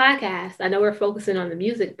have a podcast. I know we're focusing on the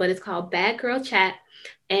music, but it's called Bad Girl Chat,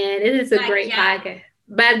 and it is a great podcast.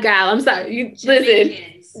 Bad Girl, I'm sorry. You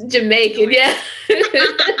listen, Jamaican, yeah.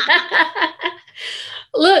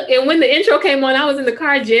 Look, and when the intro came on, I was in the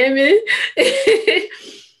car jamming.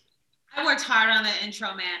 I worked hard on the intro,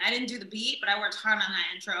 man. I didn't do the beat, but I worked hard on that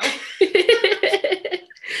intro.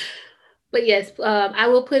 But yes, I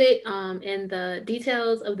will put it in the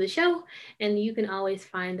details of the show, and you can always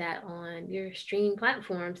find that on your stream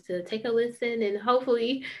platforms to take a listen, and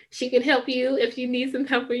hopefully she can help you if you need some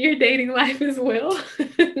help in your dating life as well.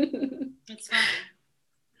 It's fun.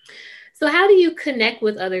 So how do you connect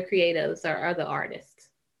with other creatives or other artists?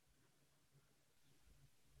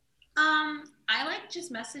 I like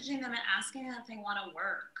just messaging them and asking them if they want to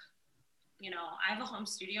work. I have a home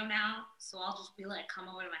studio now, so I'll just be like, come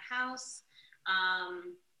over to my house.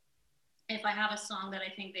 If I have a song that I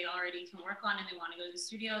think they already can work on and they want to go to the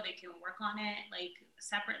studio, they can work on it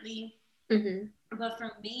separately. But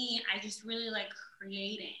for me, I just really like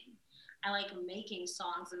creating. I like making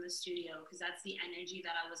songs in the studio because that's the energy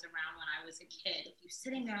that I was around when I was a kid. If you're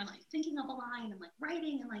sitting there and thinking of a line and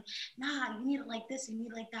writing and nah, you need it like this, you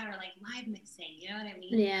need it like that, or live mixing, you know what I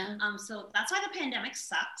mean? Yeah. So that's why the pandemic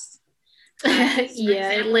sucks.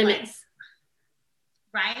 Yeah, it limits.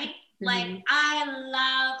 Right? I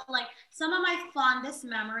love some of my fondest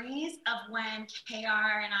memories of when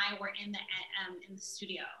KR and I were in the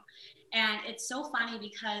studio. And it's so funny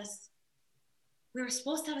because we were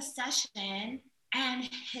supposed to have a session and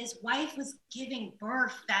his wife was giving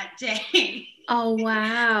birth that day. Oh,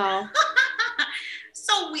 wow.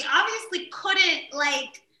 So we obviously couldn't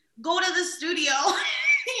go to the studio.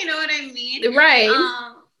 You know what I mean? Right.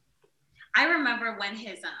 I remember when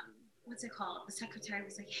his, what's it called? The secretary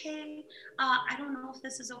was like, hey, I don't know if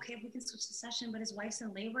this is okay if we can switch the session, but his wife's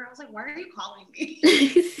in labor. I was like, why are you calling me?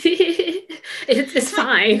 It's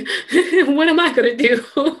fine. What am I going to do?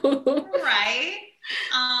 Right.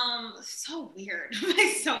 So weird.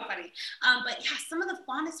 It's so funny. But yeah, some of the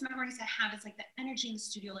fondest memories I have is like the energy in the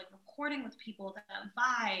studio, like recording with people, that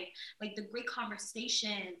vibe, like the great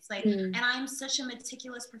conversations, like, and I'm such a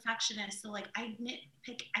meticulous perfectionist. So like I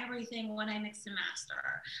nitpick everything when I mix and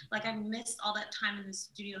master. Like I missed all that time in the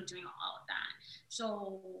studio doing all of that.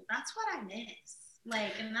 So that's what I miss.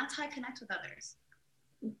 Like, and that's how I connect with others.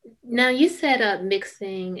 Now you said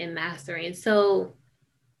mixing and mastering. So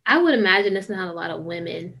I would imagine there's not a lot of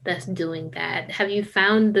women that's doing that. Have you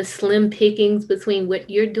found the slim pickings between what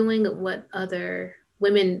you're doing and what other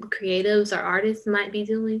women creatives or artists might be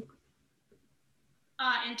doing?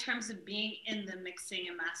 In terms of being in the mixing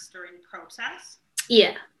and mastering process?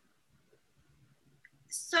 Yeah.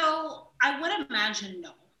 So I would imagine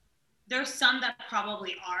no. There's some that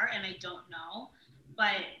probably are, and I don't know.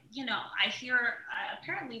 But, you know, I hear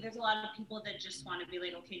apparently there's a lot of people that just want to be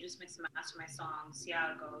like, okay, just mix and master my songs, see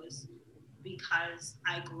how it goes. Because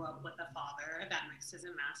I grew up with a father that mixes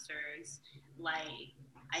and masters. Like,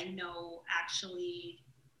 I know actually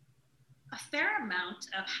a fair amount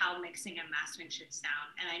of how mixing and mastering should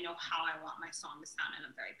sound. And I know how I want my song to sound, and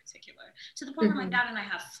I'm very particular. To the point where my dad and I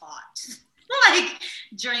have fought, like,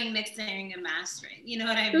 during mixing and mastering. You know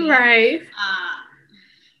what I mean? Right.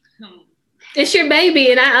 It's your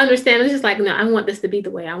baby, and I understand. It's just like, no, I want this to be the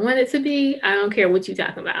way I want it to be. I don't care what you're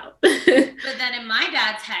talking about. But then in my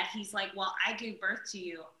dad's head, he's like, well, I gave birth to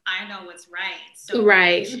you. I know what's right. So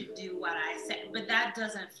you should do what I said. But that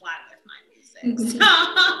doesn't fly with my music.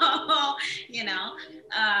 So, you know,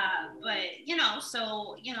 but, you know,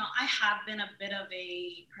 so, you know, I have been a bit of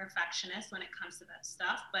a perfectionist when it comes to that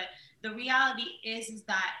stuff. But the reality is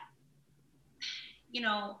that, you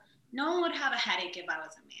know, no one would have a headache if I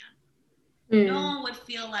was a man. No one would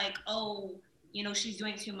feel like, oh, you know, she's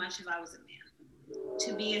doing too much if I was a man.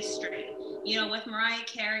 To be a straight. You know, with Mariah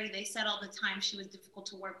Carey, they said all the time she was difficult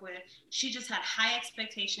to work with. She just had high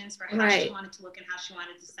expectations for how she wanted to look and how she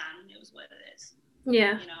wanted to sound, and it was what it is.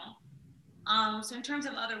 Yeah. You know? So in terms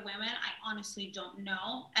of other women, I honestly don't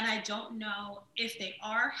know. And I don't know if they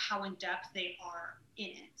are, how in depth they are in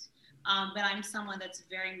it. But I'm someone that's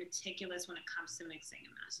very meticulous when it comes to mixing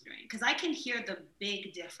and mastering, because I can hear the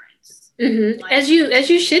big difference. Like, as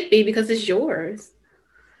you should be, because it's yours.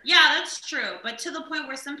 Yeah, that's true. But to the point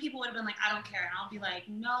where some people would have been like, I don't care. And I'll be like,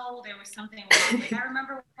 no, there was something wrong. Like, I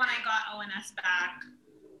remember when I got ONS back,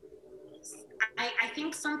 I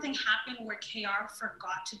think something happened where KR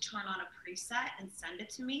forgot to turn on a preset and send it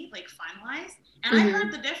to me, like finalized. And I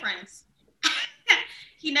heard the difference.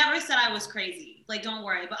 He never said I was crazy. Like, don't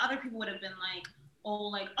worry. But other people would have been like,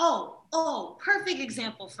 oh, perfect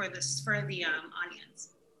example for this, for the audience.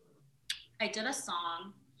 I did a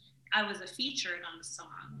song. I was a featured on the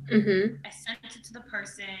song. I sent it to the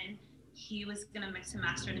person. He was going to mix and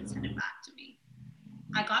master it and send it back to me.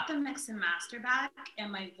 I got the mix and master back,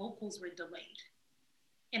 and my vocals were delayed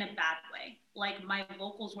in a bad way. Like, my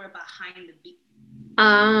vocals were behind the beat.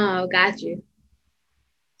 Oh, got you.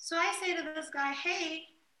 So I say to this guy, hey,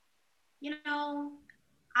 you know,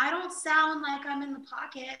 I don't sound like I'm in the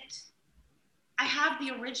pocket. I have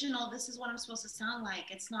the original. This is what I'm supposed to sound like.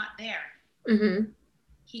 It's not there.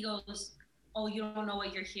 He goes, oh, you don't know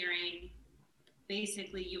what you're hearing.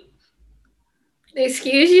 Basically, you.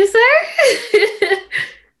 Excuse you, sir?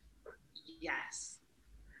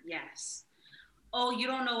 Yes. Oh, you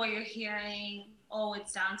don't know what you're hearing. Oh, it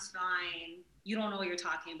sounds fine. You don't know what you're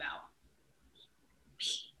talking about.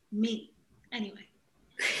 Me. Anyway.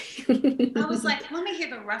 I was like, let me hear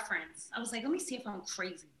the reference. I was like, let me see if I'm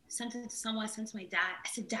crazy. Sent it to someone, sent it to my dad. I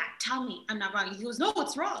said, Dad, tell me I'm not wrong. He goes, no,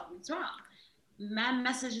 it's wrong. It's wrong. Man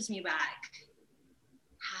messages me back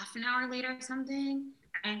half an hour later or something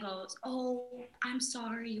and goes, oh, I'm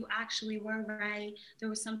sorry. You actually were right. There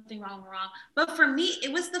was something wrong. But for me,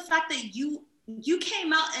 it was the fact that you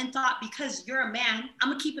came out and thought, because you're a man, I'm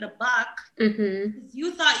gonna keep it a buck.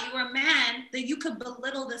 You thought you were a man, that you could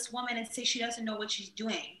belittle this woman and say she doesn't know what she's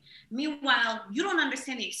doing. Meanwhile, you don't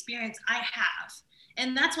understand the experience I have.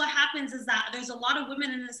 And that's what happens, is that there's a lot of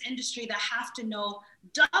women in this industry that have to know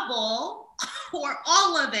double or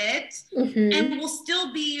all of it and will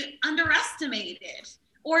still be underestimated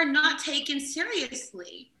or not taken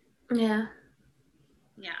seriously. Yeah.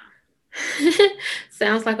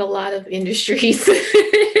 Sounds like a lot of industries.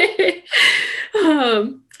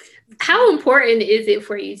 How important is it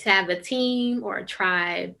for you to have a team or a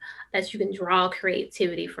tribe that you can draw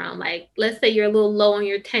creativity from? Like, let's say you're a little low on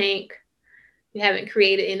your tank, you haven't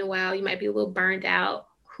created in a while, you might be a little burned out.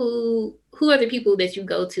 Who are the people that you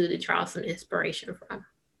go to draw some inspiration from?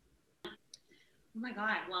 Oh my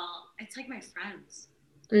God. Well, it's like my friends.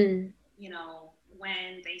 You know,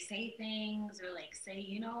 when they say things or like say,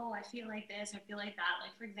 you know, I feel like this, I feel like that.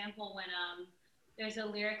 Like, for example, when there's a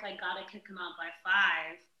lyric like "Gotta kick him out by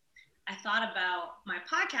 5," I thought about my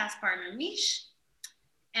podcast partner, Mish.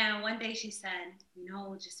 And one day she said,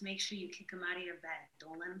 no, just make sure you kick him out of your bed.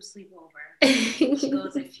 Don't let him sleep over. She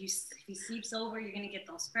goes, if he sleeps over, you're going to get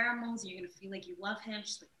those pheromones. You're going to feel like you love him.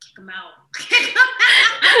 She's like, kick him out.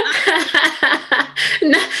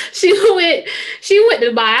 No, she went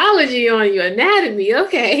to biology on you, anatomy.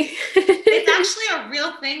 Okay. It's actually a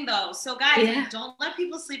real thing though. So guys, Yeah. like, don't let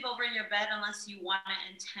people sleep over in your bed unless you want to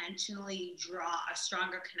intentionally draw a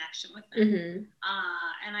stronger connection with them. Mm-hmm.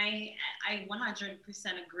 And I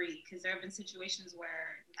 100% agree, because there have been situations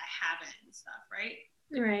where I haven't and stuff, right?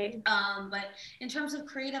 Right. But in terms of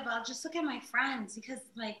creative, I'll just look at my friends, because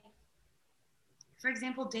like, for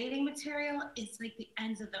example, dating material is like the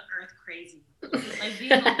ends of the earth crazy. Like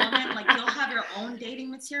being a woman, like you'll have your own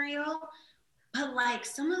dating material, but like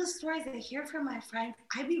some of the stories I hear from my friends,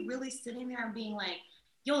 I'd be really sitting there and being like,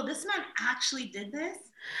 yo, this man actually did this?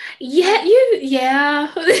 Yeah,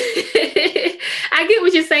 yeah. I get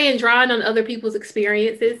what you're saying, drawing on other people's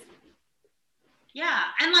experiences. Yeah,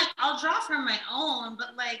 and like I'll draw from my own,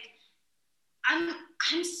 but like I'm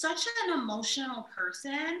such an emotional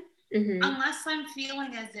person. Mm-hmm. Unless I'm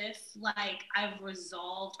feeling as if like I've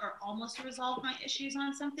resolved or almost resolved my issues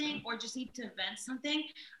on something, or just need to vent something,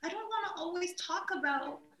 I don't want to always talk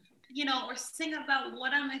about, you know, or sing about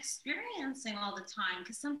what I'm experiencing all the time,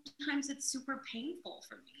 because sometimes it's super painful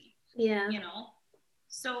for me. Yeah. You know?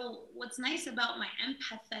 So what's nice about my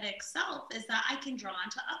empathetic self is that I can draw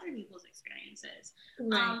onto other people's experiences.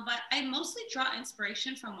 Right. But I mostly draw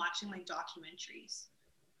inspiration from watching like documentaries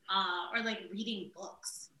or like reading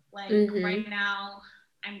books. Like right now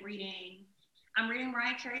I'm reading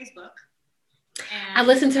Mariah Carey's book. And I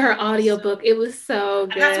listened to her audiobook. It was so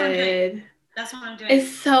good. That's what I'm doing.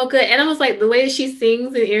 It's so good. And I was like, the way that she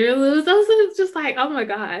sings in interludes, I was just like, oh my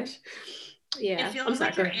gosh. Yeah. It feels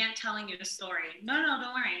like your aunt telling you a story. No,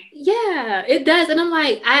 don't worry. Yeah, it does. And I'm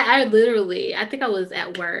like, I literally, I think I was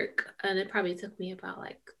at work, and it probably took me about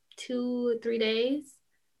like 2 or 3 days.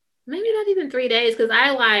 Maybe not even 3 days, because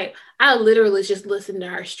I literally just listened to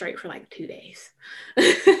her straight for like 2 days.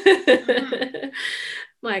 Mm-hmm.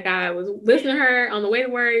 Like I was listening to her on the way to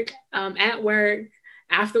work, at work,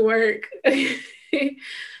 after work.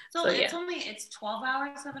 So it's 12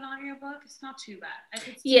 hours of an audiobook. It's not too bad.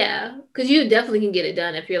 Yeah, because you definitely can get it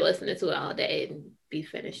done if you're listening to it all day and be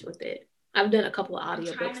finished with it. I've done a couple of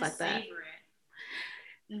audiobooks like that.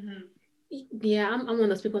 Mm-hmm. Yeah, I'm one of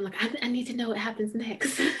those people. I'm like, I need to know what happens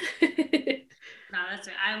next. No, that's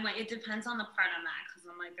it. I'm like, it depends on the part I'm at, because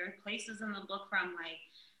I'm like, there are places in the book where I'm like,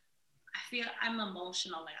 I feel I'm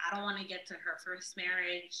emotional. Like, I don't want to get to her first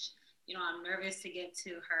marriage. You know, I'm nervous to get to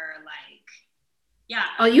her, like, yeah.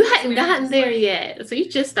 Oh, you hadn't gotten there yet. So you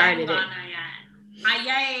just started it. I haven't gotten there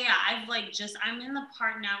yet. Yeah. I've like I'm in the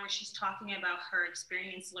part now where she's talking about her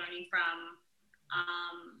experience learning from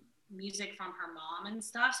music from her mom and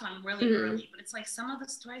stuff. So I'm really early, but it's like some of the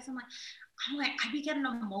stories I'm like, I'd be getting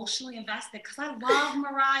emotionally invested because I love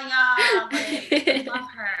Mariah. Like, I love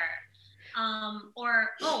her.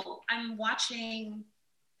 I'm watching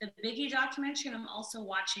the Biggie documentary, and I'm also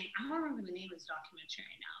watching, I don't remember the name of this documentary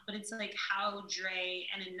right now, but it's like how Dre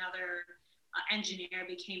and another engineer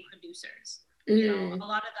became producers. You know, a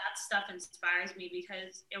lot of that stuff inspires me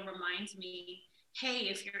because it reminds me, hey,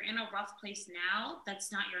 if you're in a rough place now,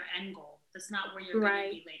 that's not your end goal. That's not where you're going to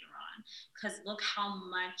be later on. Because look how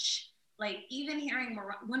much, like, even hearing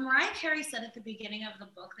when Mariah Carey said at the beginning of the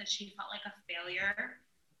book that she felt like a failure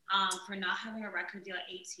for not having a record deal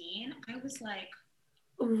at 18, I was like,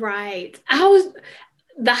 right.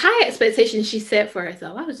 The high expectations she set for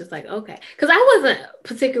herself, I was just like, okay. Because I wasn't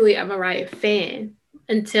particularly a Mariah fan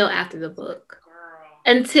until after the book.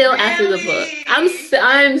 After the book.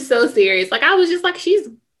 I'm so serious. Like, I was just like, she's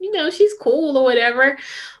cool or whatever.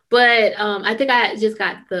 But I think I just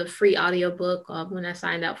got the free audiobook when I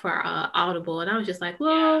signed up for Audible. And I was just like,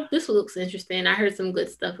 well, this looks interesting. I heard some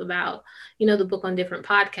good stuff about, the book on different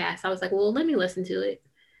podcasts. I was like, well, let me listen to it.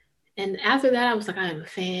 And after that, I was like, I am a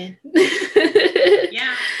fan.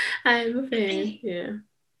 Yeah. I am a fan. Yeah.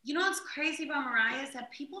 You know what's crazy about Mariah is that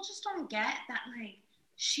people just don't get that, like,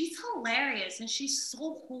 she's hilarious and she's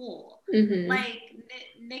so cool. Mm-hmm. Like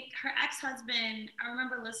Nick, her ex-husband, I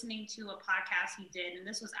remember listening to a podcast he did, and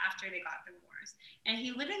this was after they got divorced. And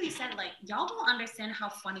he literally said, like, y'all don't understand how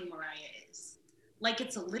funny Mariah is. Like,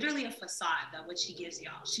 it's literally a facade that what she gives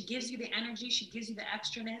y'all. She gives you the energy, she gives you the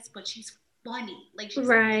extraness, but she's funny. Like, she's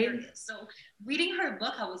hilarious. So reading her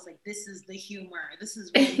book, I was like, this is the humor. This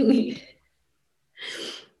is what we needed.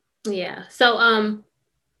 Yeah. So,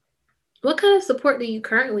 what kind of support do you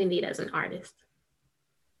currently need as an artist?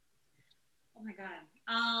 Oh my God.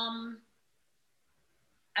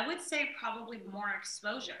 I would say probably more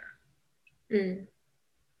exposure. Mm.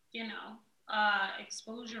 You know,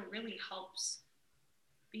 exposure really helps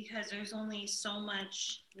because there's only so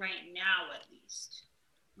much right now, at least,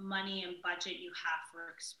 money and budget you have for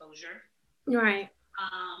exposure. Right.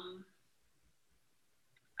 Um,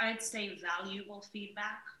 I'd say valuable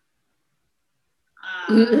feedback.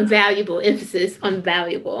 Valuable emphasis on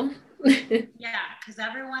valuable. Yeah, because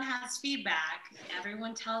everyone has feedback.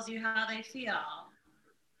 Everyone tells you how they feel,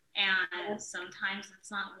 and sometimes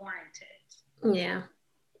it's not warranted. Yeah.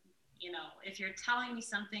 You know, if you're telling me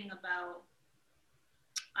something about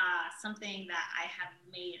something that I have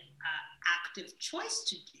made an active choice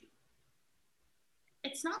to do,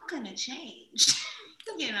 it's not going to change.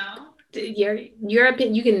 You know, Your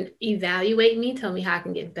opinion, you can evaluate me, tell me how I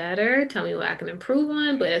can get better, tell me what I can improve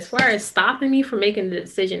on, but as far as stopping me from making the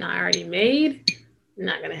decision I already made,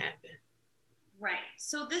 not gonna happen. right.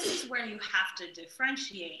 So this is where you have to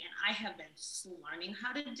differentiate, and I have been learning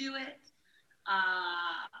how to do it.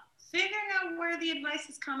 Figuring out where the advice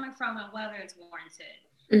is coming from and whether it's warranted.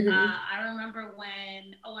 Mm-hmm. I remember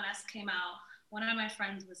when ONS came out, one of my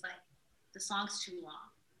friends was like, the song's too long.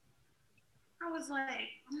 I was like,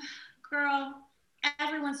 girl,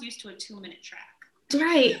 everyone's used to a 2-minute track.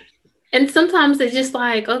 Right. And sometimes it's just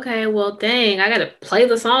like, okay, well, dang, I gotta play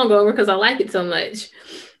the song over because I like it so much.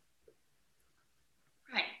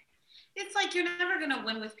 Right. It's like you're never going to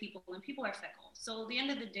win with people, and people are fickle. So at the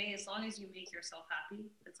end of the day, as long as you make yourself happy,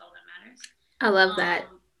 that's all that matters. I love that.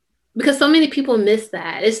 Because so many people miss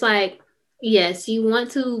that. It's like, yes, you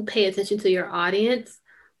want to pay attention to your audience,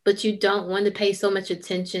 but you don't want to pay so much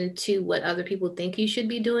attention to what other people think you should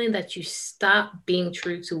be doing that you stop being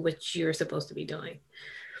true to what you're supposed to be doing.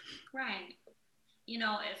 Right. You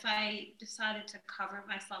know, if I decided to cover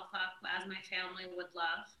myself up as my family would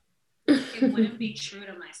love, it wouldn't be true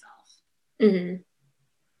to myself. Mm-hmm.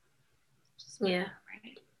 Yeah.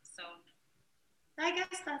 Right. So I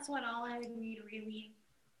guess that's what all I need really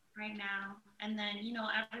right now. And then, you know,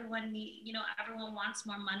 everyone wants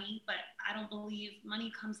more money, but I don't believe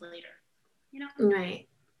money comes later. You know? Right.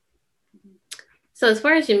 Mm-hmm. So as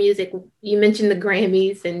far as your music, you mentioned the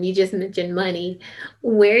Grammys and you just mentioned money.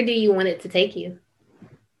 Where do you want it to take you?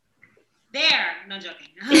 There. No, joking.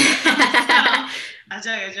 I'm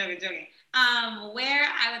joking. Where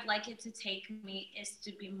I would like it to take me is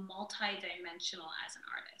to be multi-dimensional as an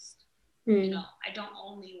artist. You know, I don't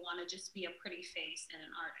only want to just be a pretty face and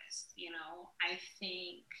an artist. You know, I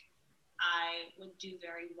think I would do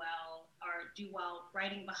well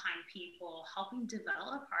writing behind people, helping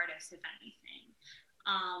develop artists, if anything.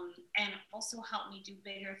 And also help me do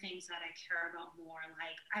bigger things that I care about more.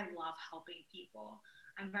 Like, I love helping people.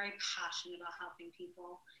 I'm very passionate about helping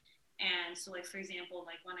people. And so, like, for example,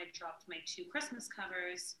 like when I dropped my 2 Christmas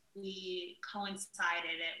covers, we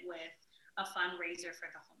coincided it with a fundraiser for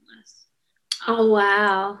the homeless. Oh,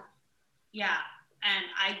 wow. Yeah. And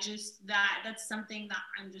I just, that's something that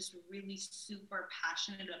I'm just really super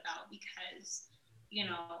passionate about because, you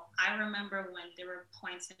know, I remember when there were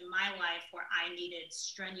points in my life where I needed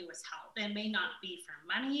strenuous help. It may not be for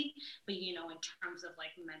money, but, you know, in terms of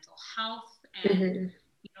like mental health and,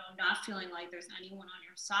 you know, not feeling like there's anyone on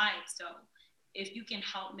your side. So if you can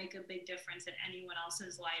help make a big difference in anyone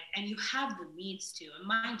else's life and you have the means to, and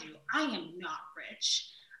mind you, I am not rich.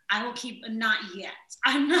 I will keep, not yet.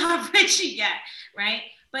 I'm not rich yet, right?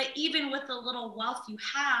 But even with the little wealth you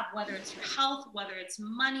have, whether it's your health, whether it's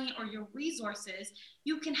money or your resources,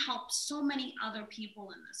 you can help so many other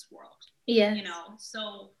people in this world. Yeah. You know,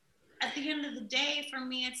 so at the end of the day, for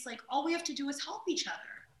me, it's like all we have to do is help each other.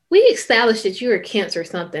 We established that you're a Cancer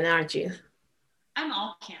something, aren't you? I'm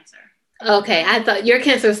all Cancer. Okay, I thought you're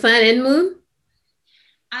Cancer sun and moon?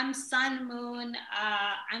 I'm sun, moon,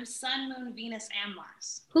 Venus, and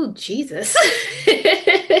Mars. Oh, Jesus.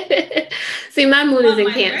 See, my moon is in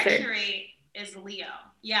Cancer. Mercury is Leo.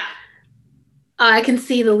 Yeah. Oh, I can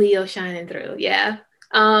see the Leo shining through. Yeah.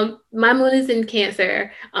 My moon is in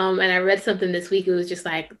Cancer. And I read something this week. It was just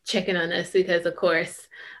like checking on us because, of course,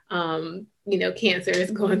 you know, Cancer is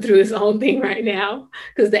going through its own thing right now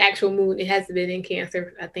because the actual moon, it has been in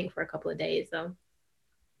Cancer, I think, for a couple of days. So,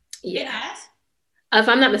 yeah. It has? If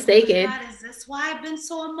I'm not mistaken. Oh God, is this why I've been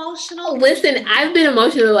so emotional? Listen, I've been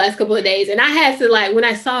emotional the last couple of days, and I had to, like, when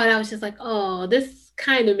I saw it, I was just like, oh, this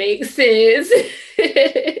kind of makes sense.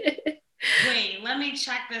 Wait, let me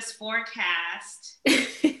check this forecast.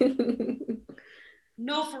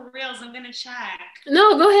 No, for reals, I'm gonna check.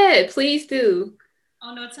 No, go ahead, please do.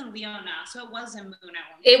 Oh no, it's in Leo now. So it was in Moon at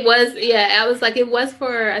one It point. was, yeah, I was like, it was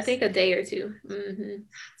for, I think, a day or two. Mm-hmm.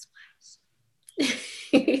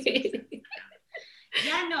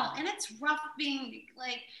 Yeah, no, and it's rough being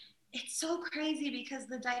like, it's so crazy because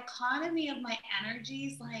the dichotomy of my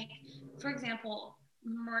energies, like, for example,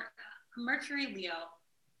 Mercury Leo,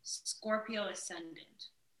 Scorpio ascendant.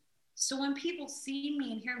 So when people see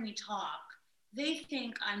me and hear me talk, they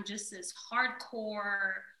think I'm just this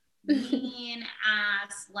hardcore, mean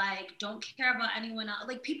ass, like, don't care about anyone else.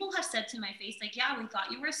 Like, people have said to my face, like, yeah, we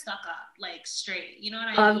thought you were stuck up, like, straight. You know what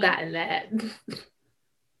I mean? I've gotten that.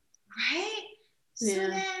 Right? So Yeah.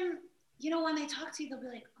 then, when they talk to you, they'll be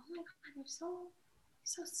like, oh my God, you're so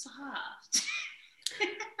soft.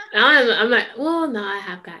 I'm like, well, no, I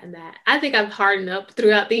have gotten that. I think I've hardened up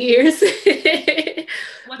throughout the years.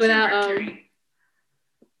 What's your Mercury?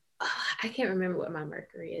 I can't remember what my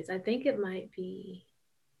Mercury is. I think it might be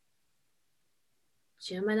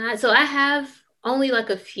Gemini. So I have only like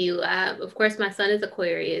a few. Of course, my sun is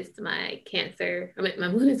Aquarius. My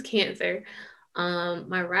moon is Cancer.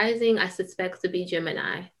 My rising, I suspect to be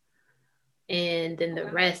Gemini. And then the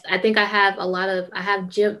rest, I think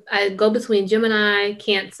I go between Gemini,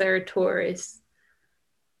 Cancer, Taurus.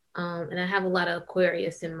 And I have a lot of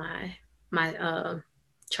Aquarius in my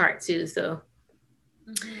chart too. So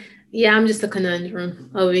yeah, I'm just a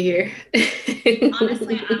conundrum over here.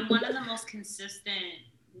 Honestly, I'm one of the most consistent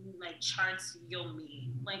like charts you'll meet.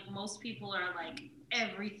 Like, most people are like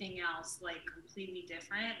everything else, like completely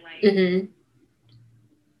different. Like,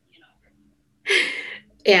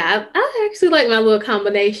 Yeah, I actually like my little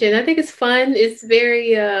combination. I think it's fun. It's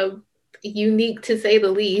very unique, to say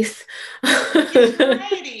the least. It's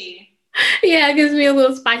variety. Yeah, it gives me a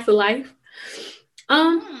little spice of life.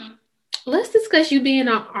 Let's discuss you being an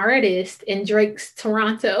artist in Drake's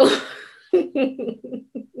Toronto.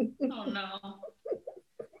 Oh no.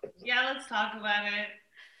 Yeah, let's talk about it.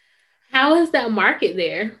 How is that market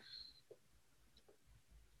there?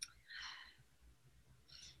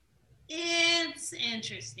 It's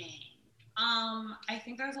interesting. I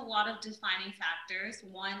think there's a lot of defining factors.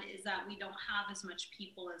 One is that we don't have as much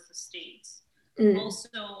people as the States.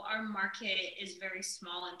 Also, our market is very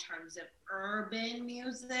small in terms of urban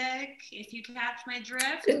music, if you catch my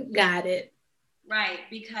drift. Got it. Right,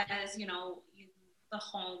 because, the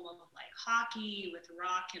home of like hockey with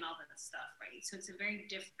rock and all that stuff, right? So it's a very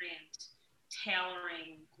different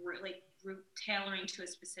tailoring group tailoring to a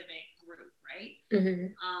specific group, right?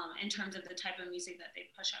 In terms of the type of music that they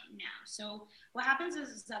push out now. So what happens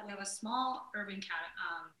is that we have a small urban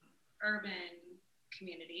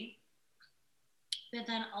community, but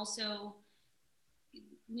then also,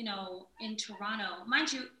 in Toronto,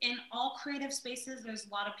 mind you, in all creative spaces, there's a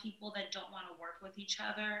lot of people that don't want to work with each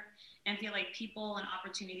other and feel like people and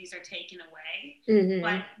opportunities are taken away.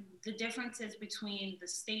 But the differences between the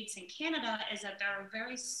States and Canada is that there are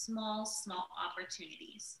very small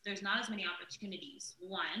opportunities. There's not as many opportunities,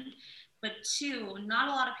 one, but two, not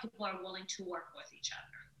a lot of people are willing to work with each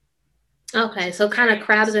other. Okay, so kind of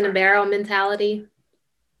crabs in a barrel mentality.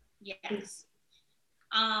 Yes.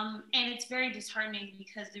 And it's very disheartening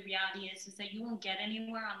because the reality is that you won't get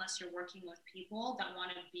anywhere unless you're working with people that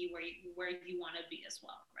want to be where you want to be as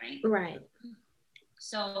well, right? Right.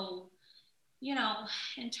 So,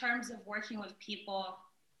 in terms of working with people,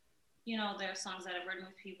 there are songs that I've written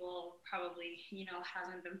with people probably,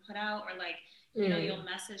 hasn't been put out, or like, you'll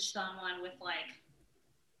message someone with like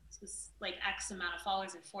X amount of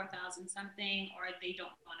followers at 4,000 something, or they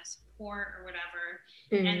don't want to support or whatever.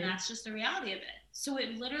 And that's just the reality of it. So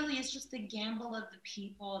it literally is just the gamble of the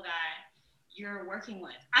people that you're working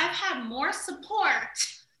with. I've had more support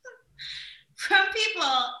from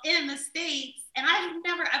people in the States, and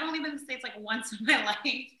I've only been in the States like once in my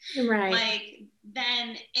life, right? Like,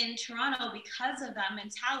 than in Toronto because of that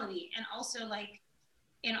mentality. And also, like,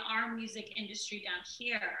 in our music industry down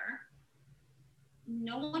here,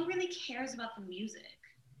 no one really cares about the music.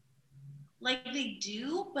 Like, they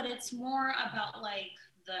do, but it's more about like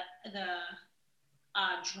the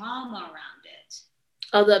drama around it.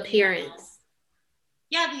 Oh, the appearance.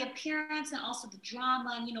 Yeah, the appearance, and also the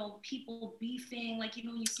drama, and people beefing, like,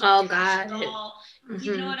 you see God, Doll,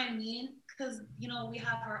 you know what I mean? Because we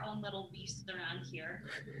have our own little beefs around here,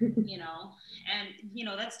 and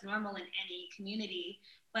that's normal in any community.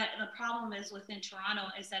 But the problem is within Toronto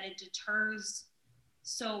is that it deters.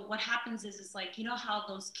 So what happens is like, how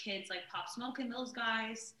those kids like Pop Smoke and those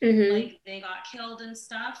guys, like, they got killed and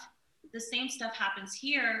stuff. The same stuff happens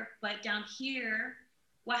here, but down here,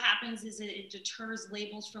 what happens is it deters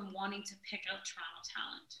labels from wanting to pick out Toronto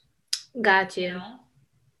talent. Got you.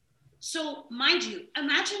 So mind you,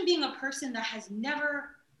 imagine being a person that has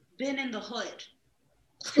never been in the hood,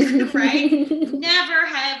 right? Never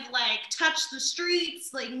have like touched the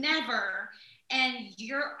streets, like never. And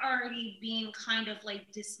you're already being kind of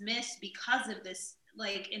like dismissed because of this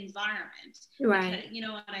like environment. Right. Because, you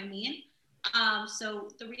know what I mean? So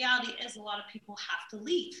the reality is a lot of people have to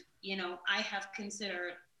leave. You know, I have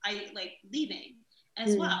considered like leaving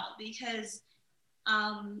as well because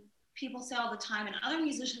people say all the time, and other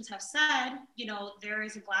musicians have said, you know, there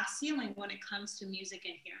is a glass ceiling when it comes to music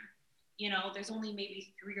in here. You know, there's only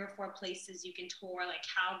maybe 3 or 4 places you can tour, like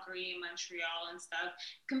Calgary, Montreal, and stuff.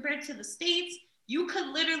 Compared to the States, you could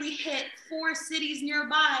literally hit 4 cities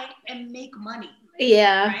nearby and make money.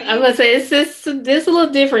 Yeah, right? I must say it's a little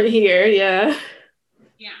different here. Yeah.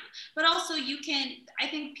 Yeah, but also you can. I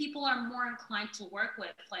think people are more inclined to work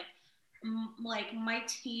with like my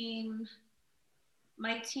team.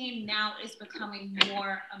 My team now is becoming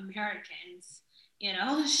more Americans. You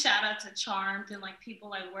know, shout out to Charmed and like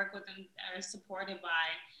people I work with and are supported by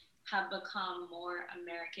have become more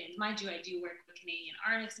American. Mind you, I do work with Canadian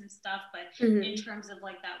artists and stuff, but in terms of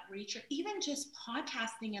like that reach, or even just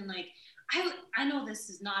podcasting and like, I know this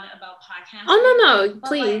is not about podcasting. Oh no,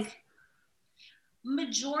 please. Like,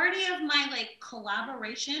 majority of my like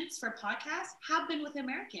collaborations for podcasts have been with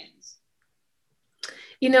Americans.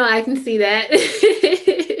 You know, I can see that.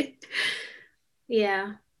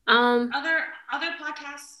 Yeah. Other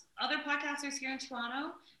podcasters here in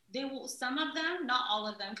Toronto, they will, some of them, not all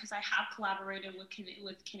of them, because I have collaborated with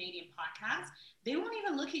Canadian podcasts, they won't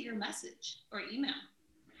even look at your message or email.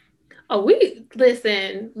 Oh,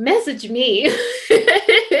 listen, message me.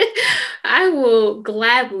 I will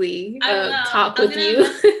gladly talk with you.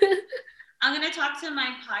 I'm going to talk to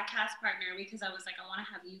my podcast partner because I was like, I want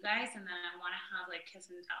to have you guys and then I want to have like Kiss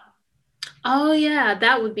and Tell. Oh yeah,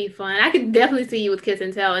 that would be fun. I could definitely see you with Kiss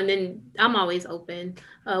and Tell, and then I'm always open.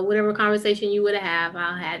 Whatever conversation you would have,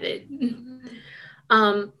 I'll have it.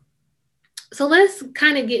 So let's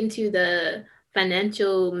kind of get into the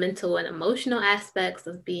financial, mental, and emotional aspects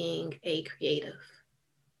of being a creative.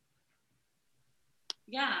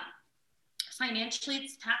 Yeah, financially,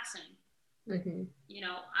 it's taxing. You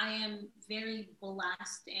know, I am very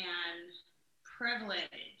blessed and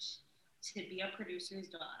privileged to be a producer's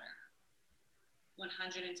daughter. 110%.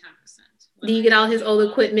 Do you get all his old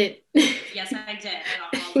equipment? Yes, I did. I got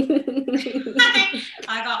all of it.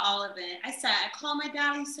 I got all of it. I called my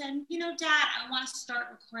dad. He said, you know, Dad, I want to start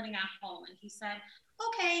recording at home. And he said,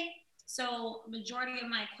 okay. So majority of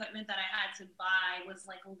my equipment that I had to buy was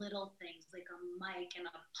like little things, like a mic and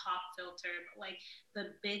a pop filter, but like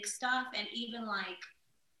the big stuff. And even like,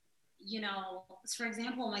 you know, for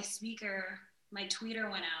example, my speaker, my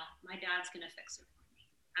tweeter went out. My dad's going to fix it for me.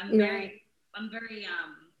 I'm very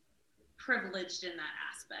privileged in that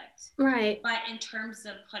aspect. Right. But in terms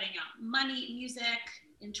of putting out music,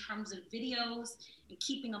 in terms of videos and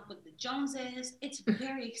keeping up with the Joneses, it's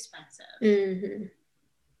very expensive.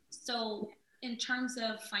 So in terms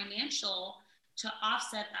of financial, to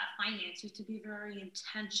offset that finance, you have to be very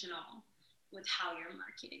intentional with how you're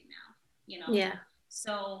marketing now, you know? Yeah.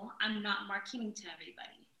 So I'm not marketing to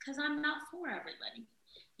everybody because I'm not for everybody.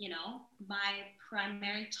 You know, my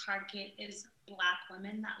primary target is Black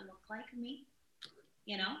women that look like me,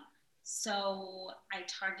 you know? So I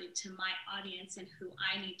target to my audience and who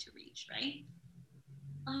I need to reach, right?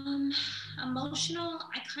 Emotional,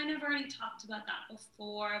 I kind of already talked about that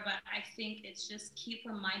before, but I think it's just keep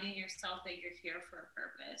reminding yourself that you're here for a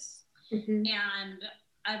purpose. And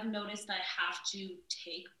I've noticed I have to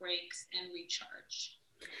take breaks and recharge.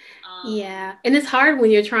 Yeah, and it's hard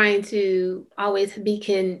when you're trying to always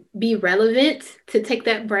be relevant to take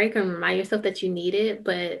that break and remind yourself that you need it.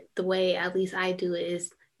 But the way at least I do it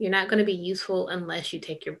is you're not going to be useful unless you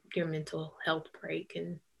take your mental health break,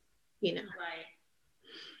 and you know. Right.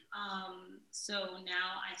 So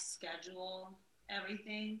now I schedule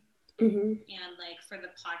everything. And like for the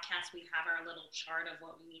podcast, we have our little chart of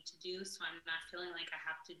what we need to do. So I'm not feeling like I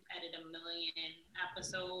have to edit 1 million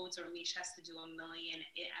episodes or Mish has to do 1 million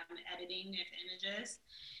editing of images.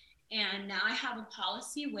 And now I have a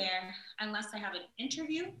policy where unless I have an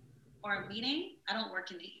interview or a meeting, I don't work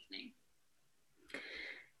in the evening.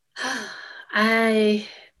 I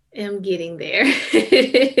am getting there.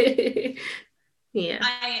 Yeah.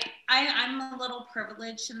 I'm a little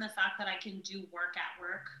privileged in the fact that I can do work at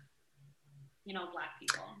work. You know, Black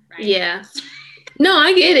people, right? Yeah. No,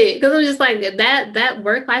 I get it. Because I'm just like that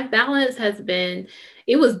work-life balance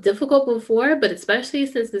it was difficult before, but especially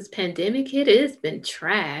since this pandemic hit, it has been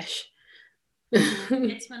trash.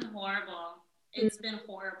 It's been horrible. It's been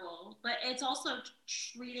horrible, but it's also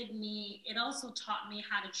it also taught me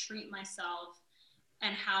how to treat myself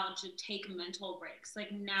and how to take mental breaks.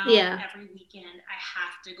 Like now, Yeah. every weekend, I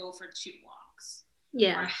have to go for 2 walks. Or I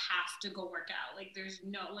Yeah. have to go work out. Like there's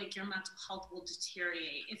no, like your mental health will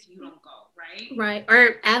deteriorate if you don't go, right? Right.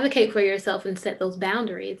 Or advocate for yourself and set those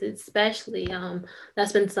boundaries. Especially,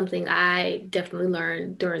 that's been something I definitely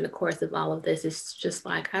learned during the course of all of this. It's just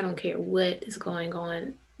like, I don't care what is going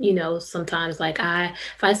on. Sometimes like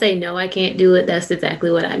if I say no, I can't do it, that's exactly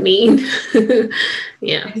what I mean.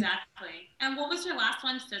 Yeah. Exactly. And what was your last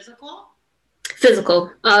one? Physical?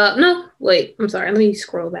 Physical. No, wait, I'm sorry. Let me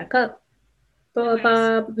scroll back up. No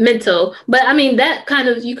worries. Mental. But I mean,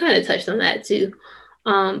 you kind of touched on that too.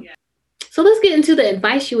 Um, Yeah. so let's get into the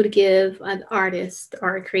advice you would give an artist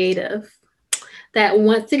or a creative that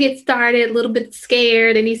wants to get started, a little bit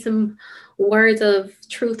scared, and needs some words of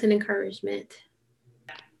truth and encouragement.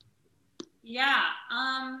 Yeah.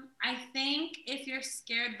 I think if you're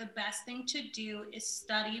scared, the best thing to do is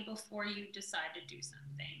study before you decide to do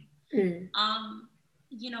something. Mm.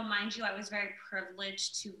 Mind you, I was very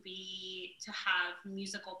privileged to have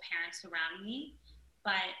musical parents around me.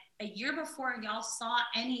 But a year before y'all saw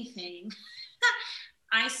anything,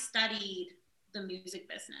 I studied the music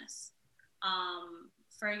business.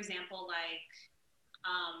 For example, like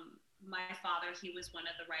my father, he was one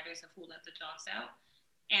of the writers of Who Let the Dogs Out.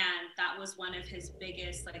 And that was one of his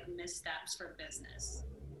biggest like missteps for business,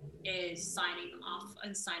 is signing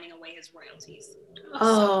away his royalties.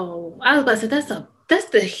 Oh, I was about to say that's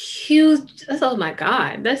oh my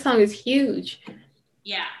God, that song is huge.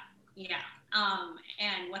 Yeah, yeah.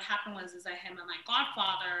 And what happened was that him and my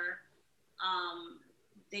godfather,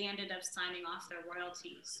 they ended up signing off their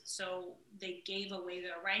royalties. So they gave away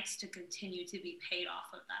their rights to continue to be paid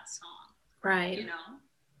off of that song. Right.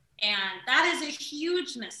 And that is a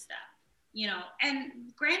huge misstep,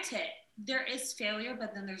 and granted, there is failure,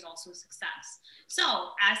 but then there's also success.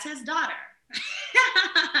 So as his daughter,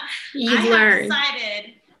 You've I learned. have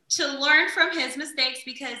decided to learn from his mistakes,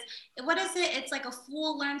 because what is it? It's like a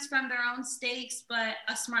fool learns from their own mistakes, but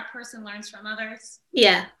a smart person learns from others.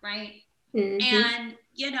 Yeah. Right. Mm-hmm. And,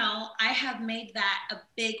 I have made that a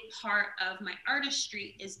big part of my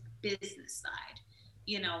artistry is business side.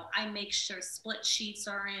 I make sure split sheets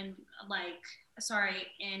are in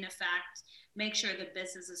effect, make sure the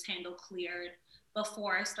business is handled cleared.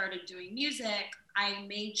 Before I started doing music, I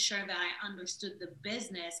made sure that I understood the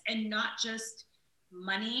business, and not just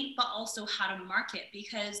money, but also how to market,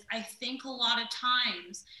 because I think a lot of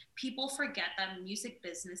times people forget that music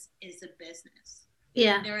business is a business.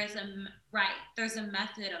 Yeah. There's a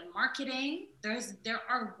method of marketing. There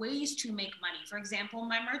are ways to make money. For example,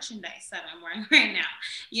 my merchandise that I'm wearing right now,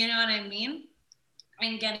 you know what I mean?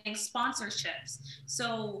 And getting sponsorships.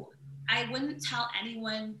 So I wouldn't tell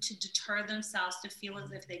anyone to deter themselves to feel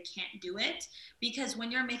as if they can't do it, because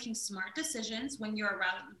when you're making smart decisions, when you're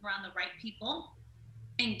around the right people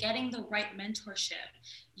and getting the right mentorship,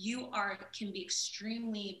 can be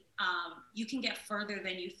extremely, you can get further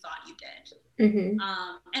than you thought you did. Mm-hmm.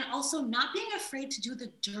 And also not being afraid to do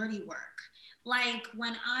the dirty work. Like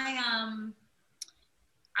when I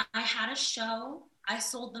had a show, I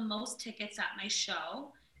sold the most tickets at my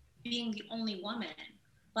show, being the only woman.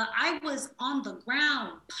 But I was on the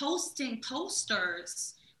ground posting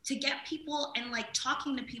posters to get people and like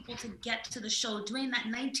talking to people to get to the show, doing that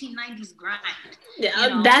 1990s grind.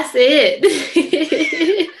 Yeah, that's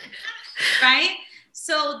it. Right?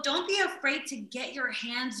 So don't be afraid to get your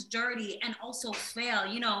hands dirty and also fail.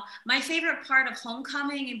 My favorite part of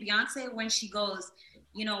Homecoming and Beyonce, when she goes,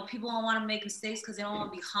 people don't want to make mistakes because they don't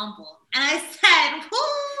want to be humble. And I said,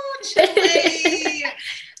 whoo, Chile.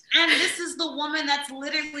 And this is the woman that's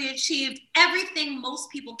literally achieved everything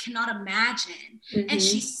most people cannot imagine. Mm-hmm. And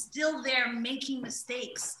she's still there making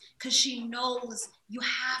mistakes because she knows you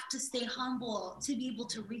have to stay humble to be able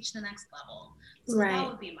to reach the next level. So That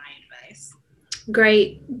would be my advice.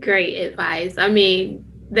 Great advice. I mean,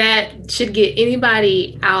 that should get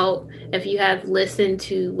anybody out. If you have listened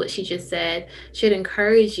to what she just said, should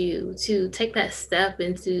encourage you to take that step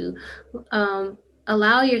and to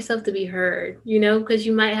allow yourself to be heard, because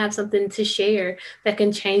you might have something to share that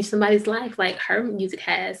can change somebody's life like her music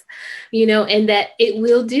has, and that it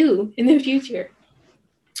will do in the future.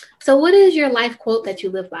 So what is your life quote that you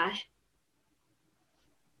live by?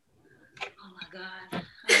 Oh my God.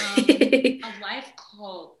 A life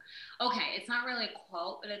quote. Okay, it's not really a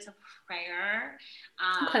quote, but it's a prayer.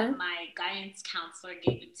 Okay. My guidance counselor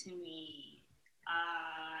gave it to me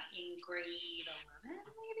in grade 11,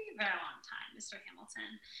 maybe, very long time, Mr.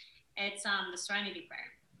 Hamilton. It's the Serenity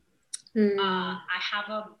Prayer. I have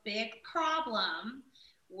a big problem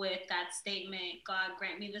with that statement. God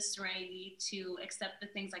grant me the serenity to accept the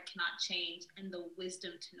things I cannot change and the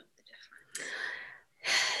wisdom to know the difference.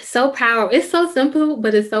 So powerful. It's so simple,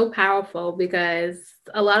 but it's so powerful because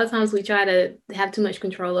a lot of times we try to have too much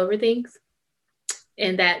control over things,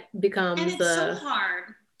 and that becomes and it's so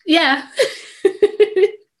hard. Yeah.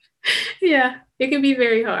 Yeah, it can be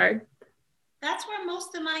very hard. That's where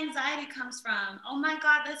most of my anxiety comes from. Oh my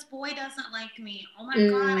God, this boy doesn't like me. Oh my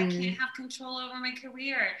God, I can't have control over my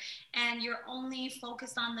career. And you're only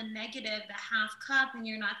focused on the negative, the half cup, and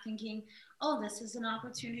you're not thinking, oh, this is an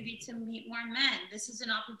opportunity to meet more men. This is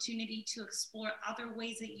an opportunity to explore other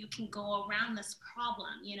ways that you can go around this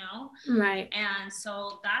problem, you know? Right. And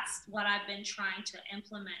so that's what I've been trying to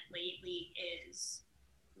implement lately, is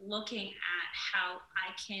looking at how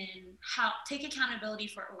I can take accountability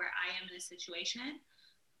for where I am in a situation,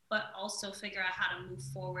 but also figure out how to move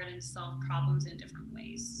forward and solve problems in different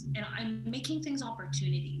ways. And I'm making things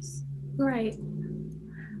opportunities. Right.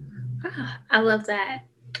 I love that.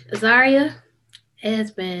 Zaria, it has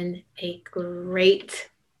been a great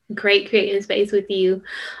creating space with you.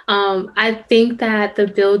 I think that the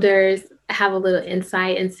builders have a little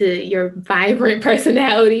insight into your vibrant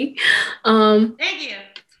personality. Thank you.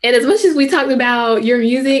 And as much as we talked about your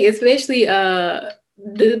music, especially the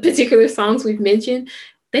particular songs we've mentioned,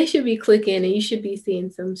 they should be clicking and you should be seeing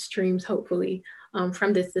some streams, hopefully,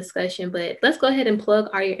 from this discussion. But let's go ahead and plug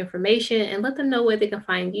all your information and let them know where they can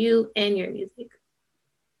find you and your music.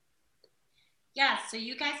 Yeah, so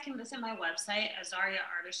you guys can visit my website,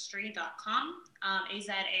 azariaartistry.com,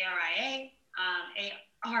 AZARIA,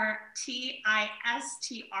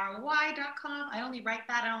 ARTISTRY.com. I only write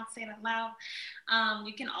that, I don't say it out loud.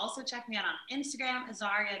 You can also check me out on Instagram,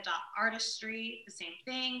 azaria.artistry, the same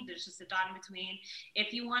thing. There's just a dot in between.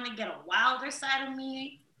 If you want to get a wilder side of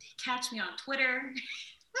me, catch me on Twitter.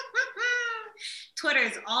 Twitter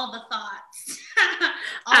is all the thoughts.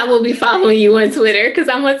 I will be following you on Twitter because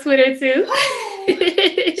I'm on Twitter too.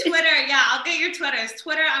 Twitter, yeah, I'll get your Twitters.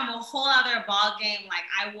 Twitter, I'm a whole other ball game. Like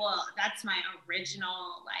that's my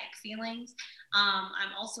original feelings.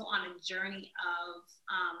 I'm also on a journey of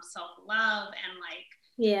self-love and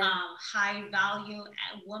high value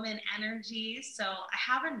woman energy. So I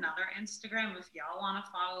have another Instagram if y'all want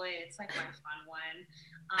to follow it. It's like my fun one.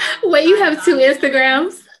 Wait, you have two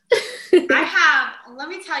Instagrams? I have, let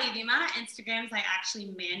me tell you, the amount of Instagrams I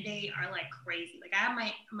actually mandate are like crazy. Like I have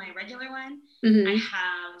my regular one. Mm-hmm.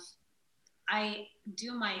 I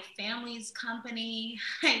do my family's company.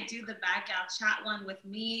 I do the back out chat one with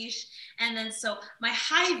Mish. And then so my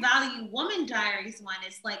high value woman diaries one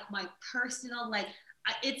is like my personal,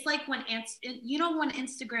 it's like when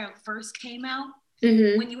Instagram first came out,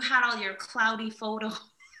 mm-hmm. when you had all your cloudy photos.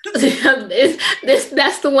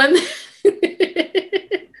 That's the one.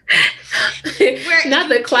 Not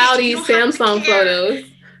the cloudy Samsung photos.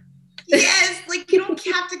 Yes, like you don't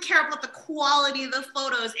have to care about the quality of the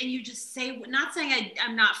photos, and you just say, not saying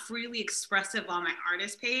I'm not freely expressive on my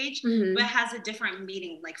artist page, mm-hmm. but it has a different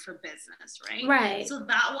meaning, like for business, right? Right. So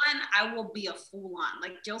that one, I will be a fool on.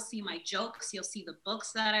 Like you'll see my jokes, you'll see the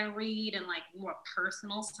books that I read, and like more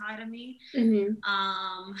personal side of me. Mm-hmm.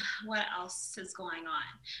 What else is going on?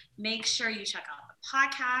 Make sure you check out the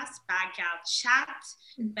podcast, Bad Gal Chat,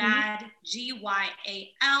 mm-hmm. Bad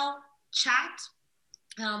GYAL Chat.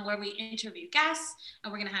 Where we interview guests,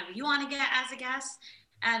 and we're gonna have you on as a guest.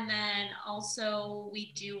 And then also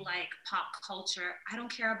we do like pop culture. I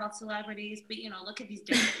don't care about celebrities, but look at these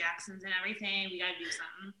Janet Jacksons and everything. We gotta do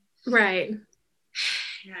something. Right.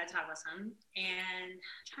 You gotta talk about something. And I'm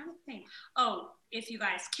trying to think. Oh, if you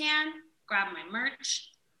guys can, grab my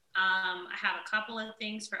merch. I have a couple of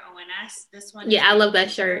things for ONS. This one. Yeah, I love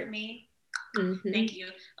that shirt. Me. Mm-hmm. Thank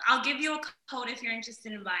you. I'll give you a code if you're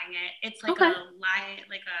interested in buying it. It's like okay. a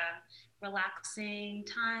relaxing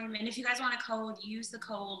time. And if you guys want a code, use the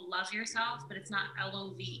code Love Yourself, but it's not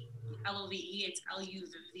LOVE, it's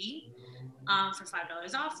LUV for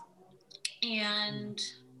 $5 off. And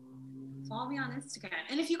follow me on Instagram.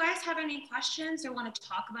 And if you guys have any questions or want to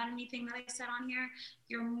talk about anything that I said on here,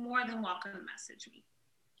 you're more than welcome to message me.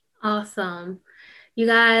 Awesome. You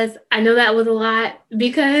guys, I know that was a lot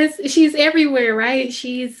because she's everywhere, right?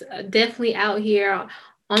 She's definitely out here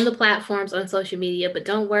on the platforms on social media, but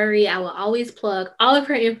don't worry, I will always plug all of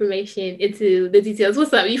her information into the details.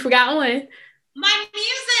 What's up? You forgot one? My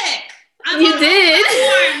music. You did.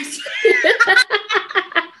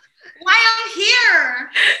 Why I'm here.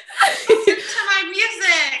 Listen to my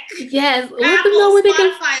music. Yes. Let Apple, them know where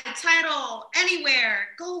Spotify, they can. Tidal, anywhere.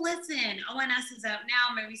 Go listen. ONS is out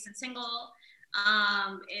now. My recent single.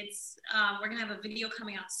 It's we're gonna have a video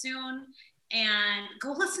coming out soon, and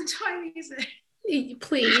go listen to my music.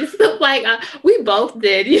 Please, like we both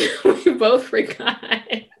did. We both forgot.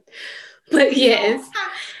 But yes,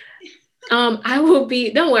 I will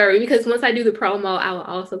be. Don't worry, because once I do the promo, I will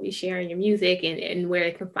also be sharing your music and where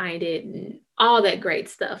you can find it and all that great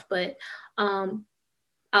stuff. But I'll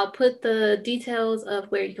put the details of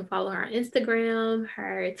where you can follow her on Instagram,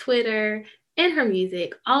 her Twitter, and her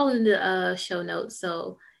music all in the show notes.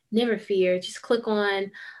 So never fear. Just click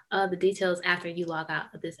on the details after you log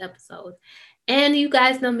out of this episode. And you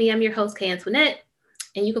guys know me. I'm your host, Kay Antoinette.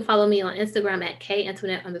 And you can follow me on Instagram at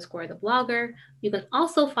K_Antoinette_the blogger. You can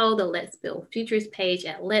also follow the Let's Build Futures page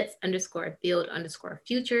at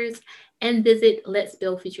Let's_Build_Futures and visit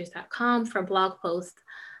letsbuildfutures.com for blog posts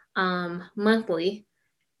monthly.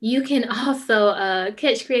 You can also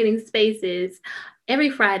catch Creating Spaces every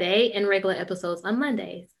Friday and regular episodes on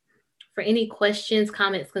Mondays. For any questions,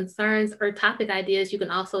 comments, concerns, or topic ideas, you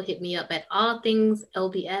can also hit me up at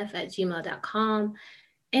allthingslbf@gmail.com.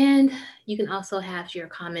 And you can also have your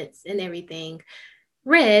comments and everything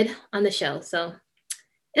read on the show. So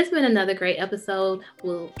it's been another great episode.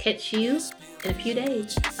 We'll catch you in a few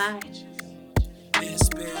days. Bye. Let's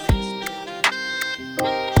build.